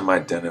item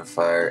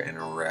identifier in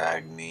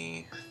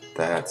Ragni,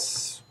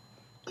 that's...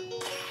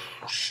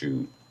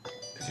 Shoot.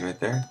 Is he right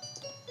there?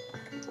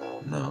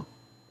 No.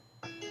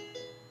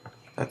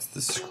 That's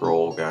the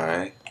scroll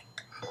guy.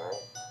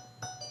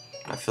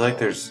 I feel like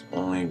there's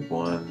only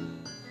one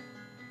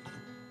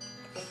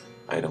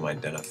item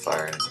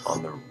identifier and it's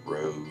on the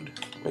road.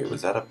 Wait,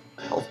 was that a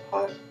health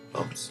pot?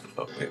 Oops.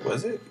 Oh, wait,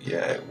 was it?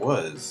 Yeah, it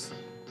was.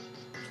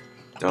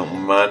 Don't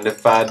mind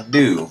if I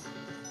do.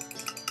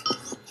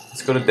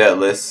 Let's go to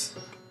Deathless.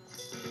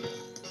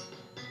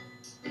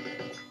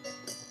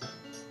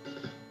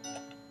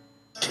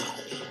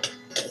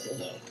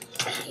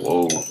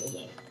 Whoa.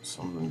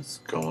 Something's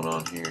going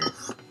on here.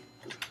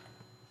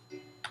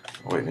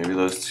 Oh, wait, maybe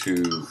those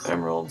two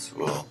emeralds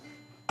will...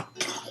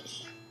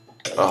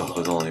 Oh,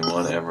 there's only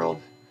one emerald.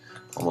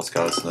 Almost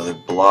got us another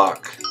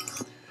block.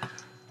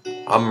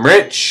 I'm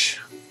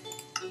rich!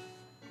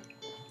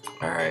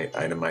 Alright,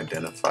 item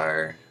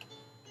identifier.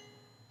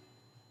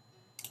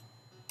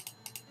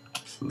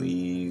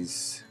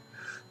 Please.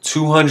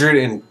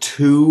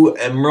 202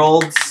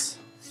 emeralds?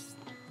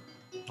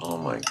 Oh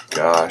my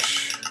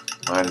gosh.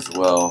 Might as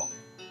well.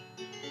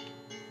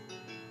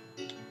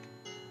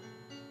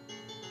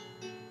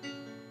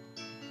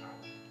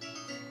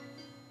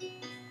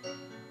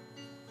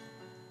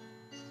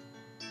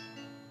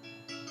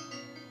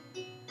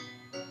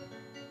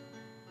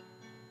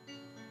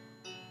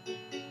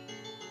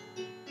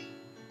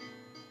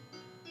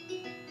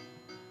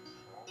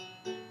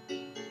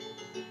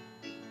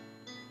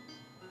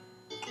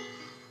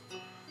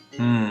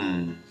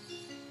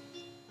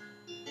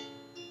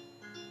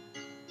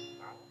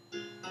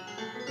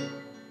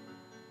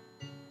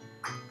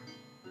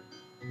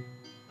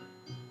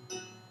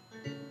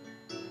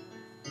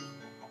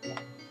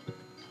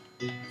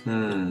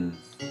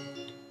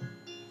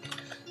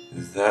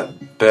 Is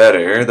that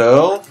better,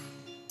 though?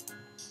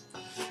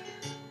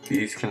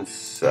 These can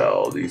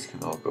sell. These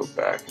can all go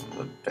back in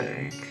the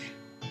bank.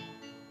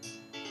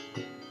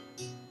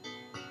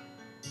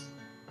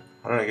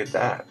 How did I get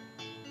that?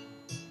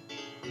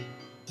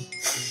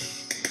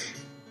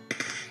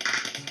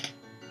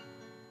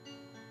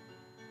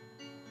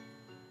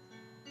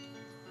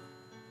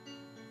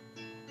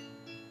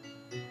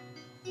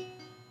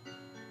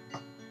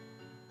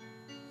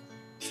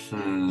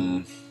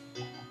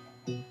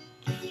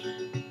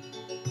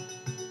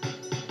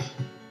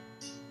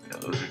 Yeah,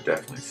 those are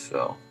definitely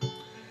sell.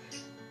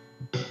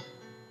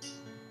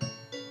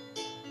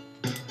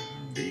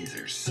 These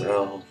are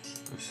sell.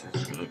 This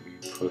is gonna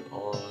be put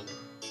on.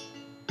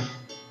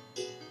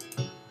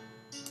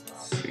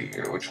 Let's see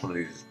here, which one of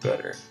these is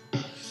better?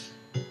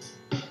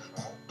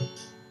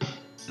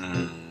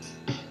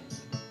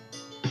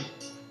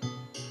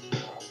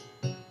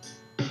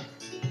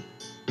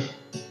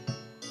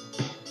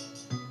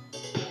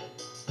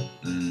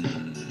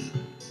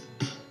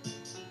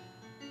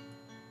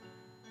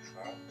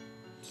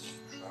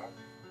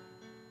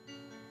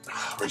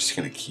 We're just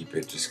gonna keep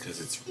it just because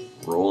it's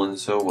rolling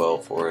so well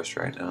for us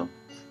right now.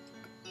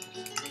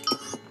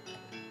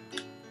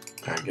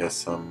 I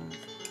guess I'm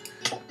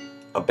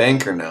a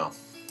banker now.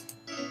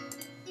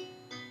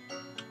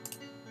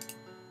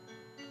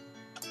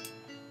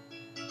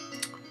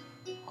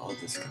 All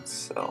of this can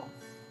sell.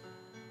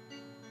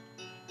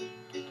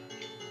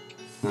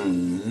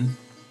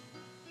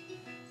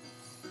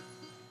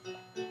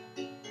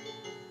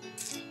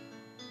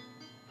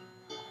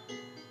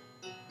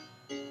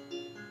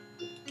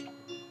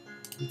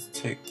 Let's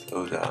take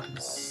those out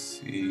and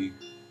see.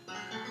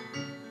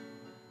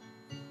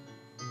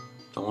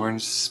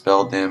 Thorns,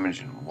 spell damage,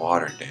 and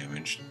water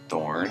damage.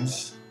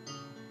 Thorns.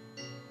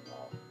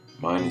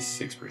 Minus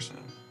 6%.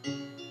 Yeah,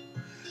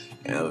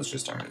 those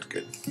just aren't as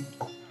good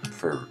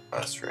for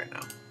us right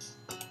now.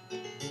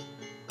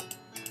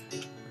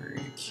 We're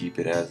going to keep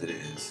it as it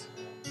is.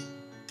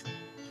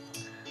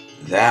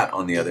 That,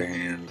 on the other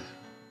hand,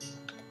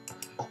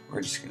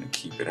 we're just going to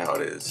keep it how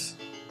it is.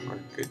 we're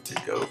good to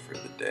go for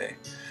the day.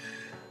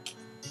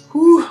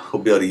 Whew,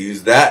 we'll be able to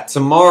use that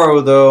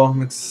tomorrow, though.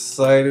 I'm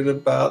excited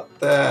about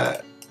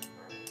that.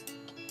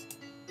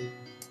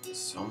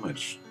 So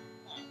much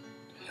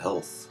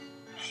health.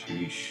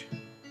 Sheesh.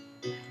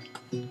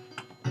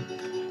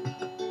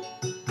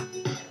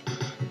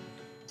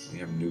 We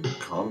have new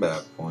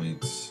combat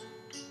points.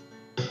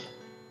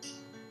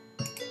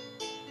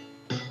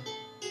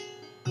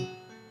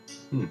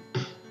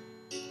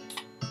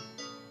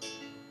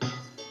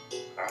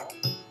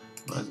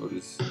 Might as well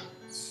just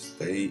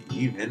stay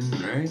even,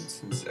 right?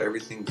 Since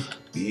everything's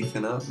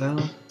beefing up now.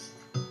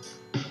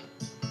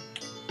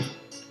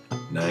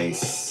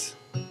 Nice.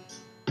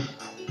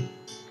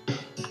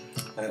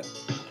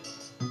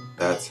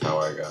 That's how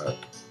I got.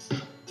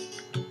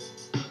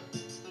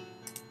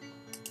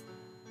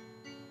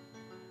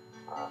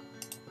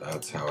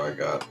 That's how I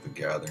got the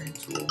gathering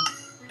tool.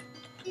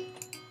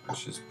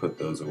 Let's just put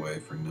those away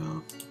for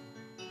now.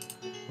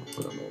 We'll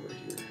put them over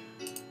here.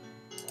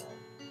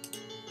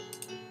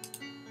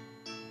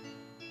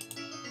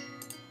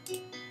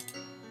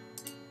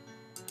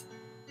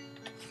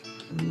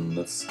 And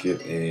let's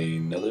get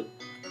another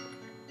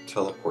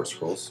teleport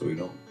scroll so I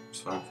don't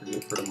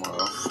forget for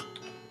tomorrow.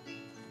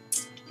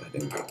 I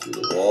didn't go through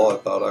the wall. I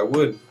thought I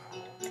would.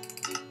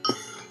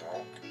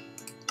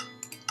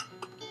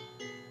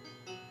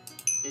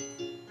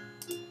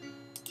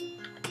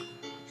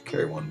 Just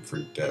carry one for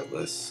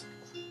Debtless.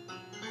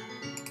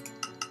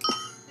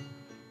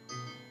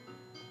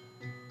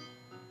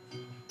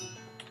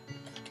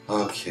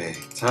 Okay,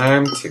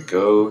 time to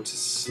go to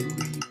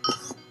sleep.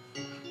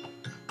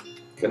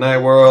 Good night,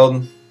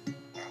 world.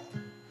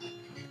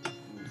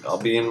 I'll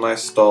be in my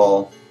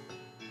stall.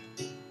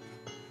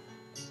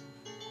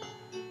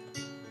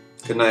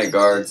 Good night,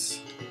 guards.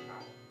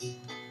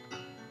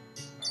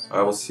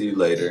 I will see you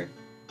later.